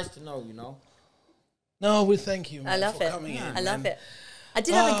easy. It's nice to know, you know. No, we thank you, man, I love for it. coming in. I love man. it. I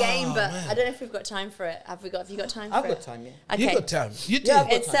did have a Oh, game, but man. I don't know if we've got time for it. Have you got time I've for got it? time, yeah. Okay. You got time. You do. Yeah, I've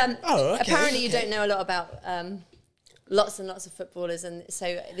got It's Oh, okay, apparently you okay. don't know a lot about lots and lots of footballers, and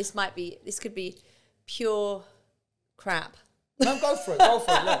so this could be pure crap. No, go for it. Go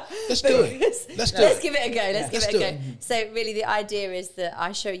for it. Look. Let's do it. Let's do Let's it. give it a go. Let's give Let's it a do go. it. So really, the idea is that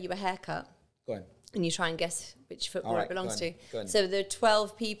I show you a haircut, Go on. and you try and guess which footballer All right, it belongs go on, to. go on. So there are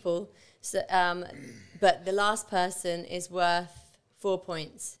 12 people, so, but the last person is worth 4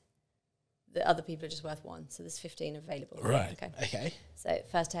 points. The other people are just worth 1. So there's 15 available. Right. Okay. Okay. So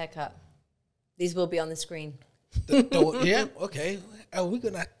first haircut. These will be on the screen. Yeah, okay. Are we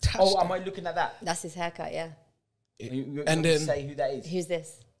gonna touch? Oh, am I looking at that? That's his haircut, yeah. You And then say who that is. Who's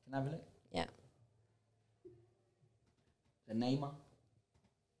this? Can I have a look? Yeah. The Neymar.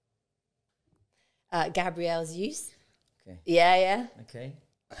 Gabriel Jesus. Okay. Yeah. Okay.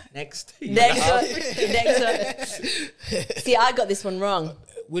 Next. Next one. Next one. See, I got this one wrong.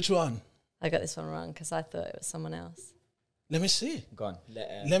 which one? I got this one wrong because I thought it was someone else. Let me see. Go on.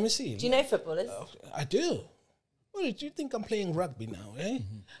 Let me see. Do you know footballers? I do. What do you think I'm playing rugby now, eh?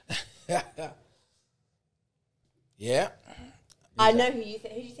 Mm-hmm. Yeah. I know who you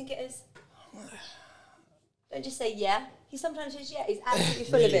think. Who do you think it is? Don't just say yeah. He sometimes says yeah. He's absolutely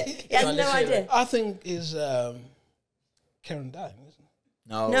full of it. He has no idea. I think is Karen Dine, isn't it?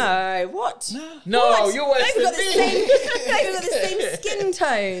 No. No, what? No, What? you're worse They've than got me. the same. They've got the same skin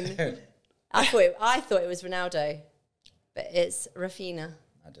tone. I thought it was Ronaldo, but it's Raphinha.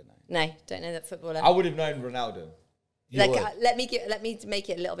 I don't know. No, don't know that footballer. I would have known Ronaldo. Let me make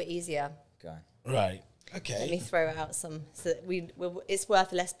it a little bit easier. Go on. Right. Let me Okay. throw out some so that it's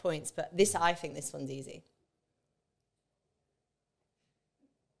worth less points. But I think this one's easy.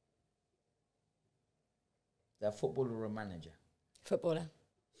 Is that a footballer or a manager? Footballer.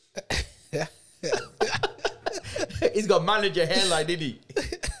 He's got manager hairline, didn't he?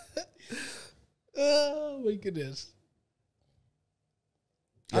 Oh my goodness.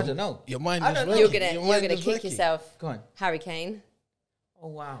 I don't know. Your mind I is don't know. working. You're Your gonna mind kick is working. yourself. Go on. Harry Kane. Oh,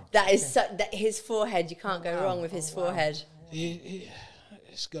 wow. That is that his forehead. You can't go wrong with his forehead. He's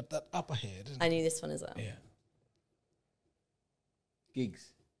got that upper head. Isn't I knew this one as well. he? Yeah. Giggs.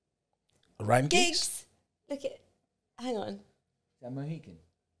 Rhyme Giggs. Look at. Hang on. Is that Mohican?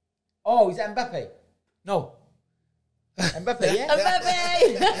 Oh, is that Mbappé? No. Mbappé, yeah?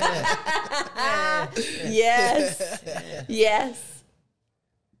 Mbappé. Yes. Yes.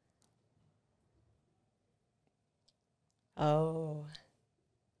 Oh.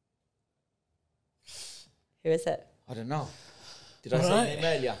 Who is it? I don't know. Did I say his name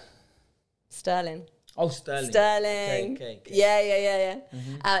earlier? Sterling. Oh, Sterling. Sterling. Okay. Yeah.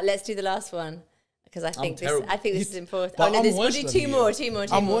 Let's do the last one because I think terrible. this is important. But Oh no, I'm we'll worse do than two you. more.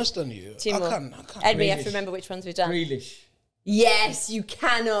 I'm worse than you. Two more. I can't. Ed, we have to Grealish. remember which ones we've done. Grealish. Yes, you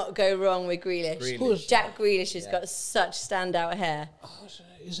cannot go wrong with Grealish. Grealish. Jack Grealish has got such standout hair. Oh,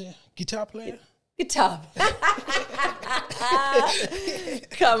 is he a guitar player? Guitar.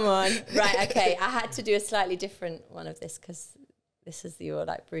 Come on. Right, okay. I had to do a slightly different one of this because this is your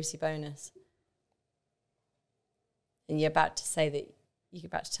like Brucey bonus. And you're about to say that you're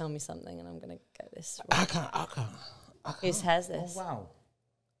about to tell me something and I'm going to get this wrong. I can't. Whose hair's this? Oh, wow.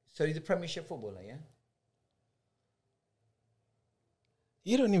 So he's a Premiership footballer, yeah?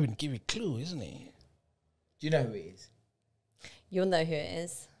 You don't even give a clue, isn't he? Do you know who it is? You'll know who it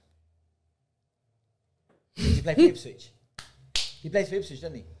is. Does he play for Ipswich? He plays for Ipswich,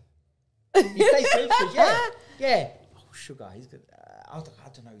 doesn't he? He plays for Ipswich, yeah. Yeah. Oh, sugar. He's good. I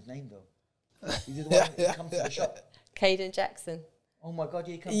don't know his name, though. He's the one who comes to the shop. Kayden Jackson. Oh, my God,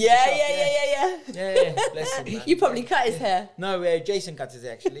 yeah, he comes Yeah. to the shop. Yeah, bless him, man. You probably cut his hair. No, Jason cuts his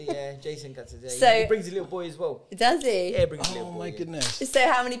hair, actually. Yeah, Jason cuts his hair. So- he brings a little boy as well. Does he? Yeah, he brings a Oh little boy. my goodness!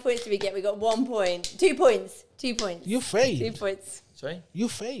 So how many points did we get? We got 1 point. 2 points. 2 points. You 2 failed. points. Sorry? You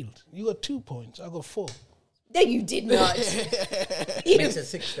failed. You got 2 points. I got 4. No, you did not. Makes it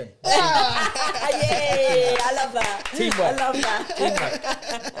 6 then. Yay! I love that. Teamwork. I love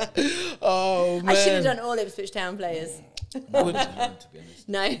that. Teamwork. Oh man! I should have done all Ipswich Town players. To be honest.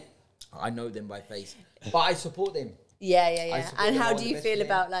 No. I know them by face. But I support them. Yeah. support And them how all do the you best feel for them.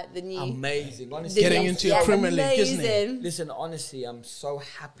 about like the new Amazing. Honestly. Getting into your Premier League, isn't it? amazing. Listen, honestly, I'm so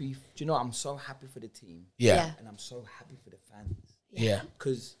happy. Do you know, I'm so happy for the team. Yeah. And I'm so happy for the fans. Yeah.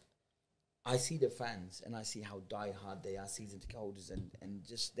 Because I see the fans and I see how die-hard they are, season ticket holders, and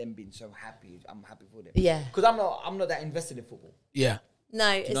just them being so happy. I'm happy for them. Yeah. Because I'm not that invested in football. Yeah. No,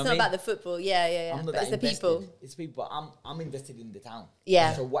 it's know not what I mean? about the football. Yeah. I'm not But that it's the invested. people. It's people. I'm invested in the town.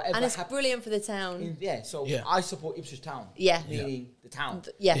 Yeah. So whatever And it's happens. brilliant for the town. So Yeah. I support Ipswich Town. Yeah. Meaning the town.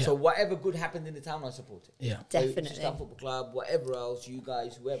 Yeah. So whatever good happens in the town, I support it. Yeah. So Definitely. Ipswich Town Football Club, whatever else, you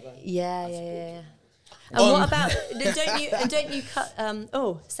guys, whoever. Yeah. I support you. And what about don't you cut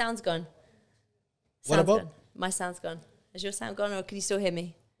sound's gone. What Sound's about? gone. My sound's gone. Has your sound gone or can you still hear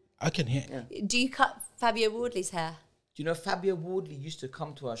me? I can hear. Do you cut Fabio Wardley's hair? Do you know Fabio Wardley used to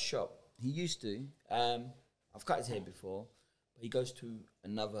come to our shop? He used to. I've cut his hair before, but he goes to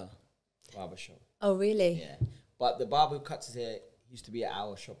another barber shop. Oh really? Yeah. But the barber who cuts his hair used to be at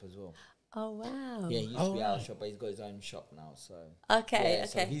our shop as well. Oh wow. Yeah, he used to be at our shop, but he's got his own shop now. So Okay, yeah, okay.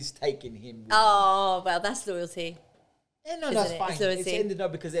 So he's taking him. With him. Oh well, that's loyalty. Yeah, no, that's fine. So it's ended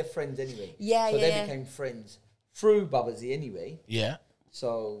up because they're friends anyway. Yeah, so they became friends through Babazi anyway. Yeah.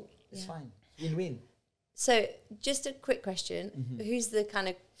 So it's fine. Win-win. So just a quick question. Who's the kind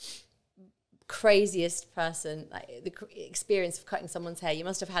of craziest person, like the experience of cutting someone's hair? You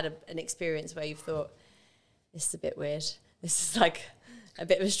must have had an experience where you've thought, this is a bit weird. This is like a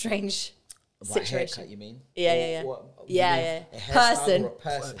bit of a strange situation. Haircut, you mean? Yeah. A Person.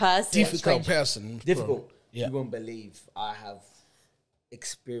 Difficult person. Difficult. Yeah. You won't believe I have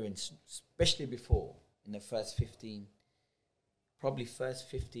experienced, especially before, in the first 15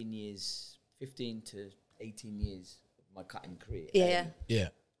 years, 15 to 18 years of my cutting career. Yeah.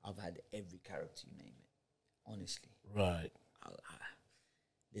 I've had every character, you name it. Honestly. Right.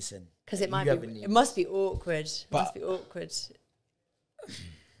 Listen. Because it must be awkward.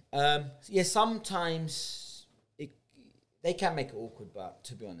 Yeah, sometimes they can make it awkward, but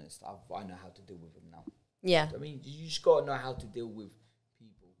to be honest, I know how to deal with them now. Yeah. I mean, you just got to know how to deal with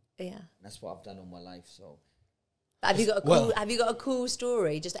people. Yeah. And that's what I've done all my life, so. Have you got a cool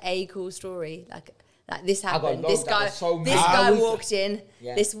story? Just a cool story, like this happened. This guy walked in.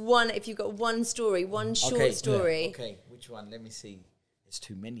 Yeah. This one. If you've got one story, one short story. Okay, which one? Let me see. There's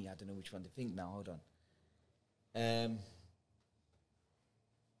too many. I don't know which one to think now. Hold on.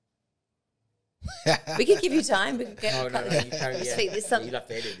 We can give you time. We can get. No, you carry. Yeah. You'll have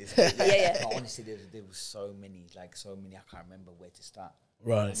to edit this. Yeah. But honestly, there was so many. I can't remember where to start.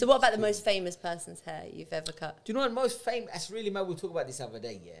 Right. So what about the most famous person's hair you've ever cut? Do you know what most famous? That's really mad. We'll talk about this the other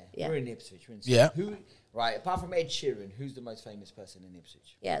day. Yeah. We're in Ipswich. Right. Apart from Ed Sheeran, who's the most famous person in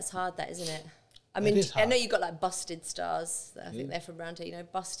Ipswich? Yeah, it's hard, that isn't it? I mean, I know you got like Busted stars. I think they're from around here. You know,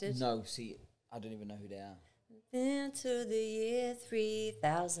 Busted. No, see, I don't even know who they are. Into the year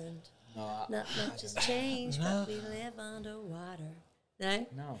 3000. No, not much has changed, but we live underwater. No?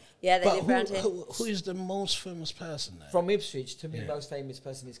 No. Yeah, they live around here. Who is the most famous person there? From Ipswich, to me, the most famous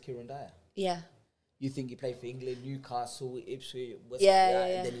person is Kieran Dyer. Yeah. You think he played for England, Newcastle, Ipswich,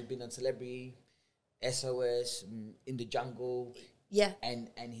 and then he's been on Celebrity, SOS, In the Jungle. Yeah. And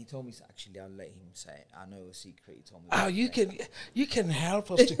he told me, actually, I'll let him say it. I know a secret. He told me. Oh, you can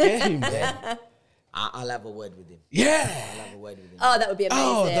help us to get him there. I'll have a word with him. Yeah. I'll have a word with him. Oh, that would be amazing.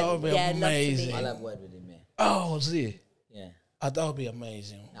 Oh, that would be amazing. I'll have a word with him, yeah. Oh, Z. Yeah. That would be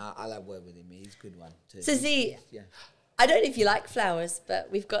amazing. I'll have a word with him. He's a good one. So, Z, I don't know if you like flowers,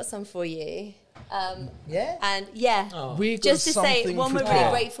 but we've got some for you. Yeah? And we got just to say, one, we're really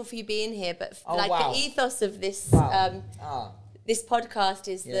grateful for you being here, but the ethos of this this podcast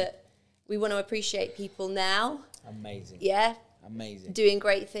is that we want to appreciate people now. Amazing. Yeah. Amazing. Doing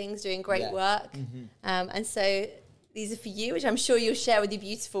great things, doing great work. And so these are for you, which I'm sure you'll share with your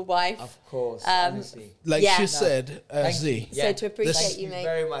beautiful wife. Of course, honestly. Like she said, Z. So to appreciate you, mate.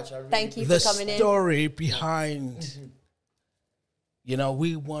 Very much. Thank you for coming in. The story behind,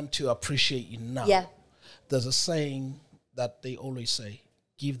 we want to appreciate you now. Yeah. There's a saying that they always say,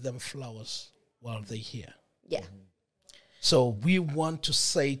 give them flowers while they're here. Yeah. So we want to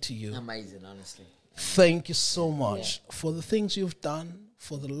say to you. Amazing, honestly. Thank you so much for the things you've done,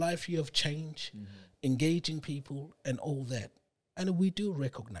 for the life you have changed, engaging people and all that. And we do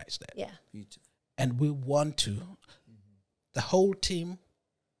recognize that. Yeah. Beautiful. And we want to, the whole team,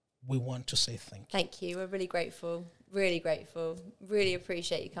 we want to say thank you. Thank you. We're really grateful. Really grateful. Really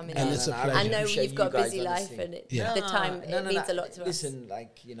appreciate you coming in. And it's a pleasure. I know you've got a busy life and the time, it means a lot to us. Listen,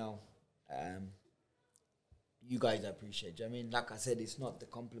 you guys, I appreciate you. I mean, like I said, it's not the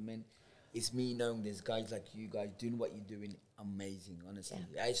compliment. It's me knowing there's guys like you guys doing what you're doing. Amazing, honestly.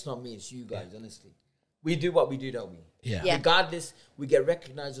 Yeah. It's not me, it's you guys, honestly. We do what we do, don't we? Yeah. Regardless, we get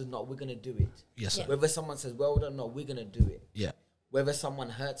recognized or not, we're going to do it. Yes, sir. Whether someone says well done or not, we're going to do it. Yeah. Whether someone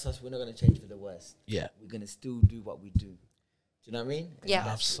hurts us, we're not going to change for the worst. Yeah. We're going to still do what we do. Do you know what I mean? Yeah.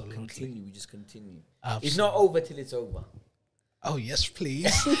 Absolutely. We just continue. Absolutely. It's not over till it's over. Oh, yes,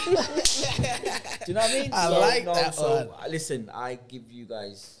 please. Do you know what I mean? I like that one. Listen, I give you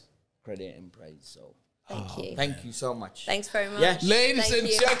guys credit and praise. So thank you. Thank you so much. Thanks very much. Yeah. Ladies and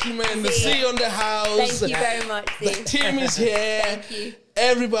gentlemen, the C on the house. Thank you very much. The team is here. Thank you.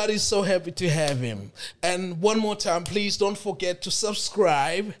 Everybody's so happy to have him. And one more time, please don't forget to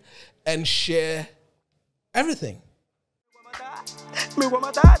subscribe and share everything. Me want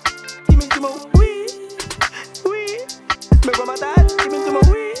my dad, give me to my wee. Me want my dad, give me to my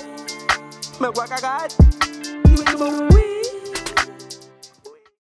wee. Me want my dad, give me to my wee.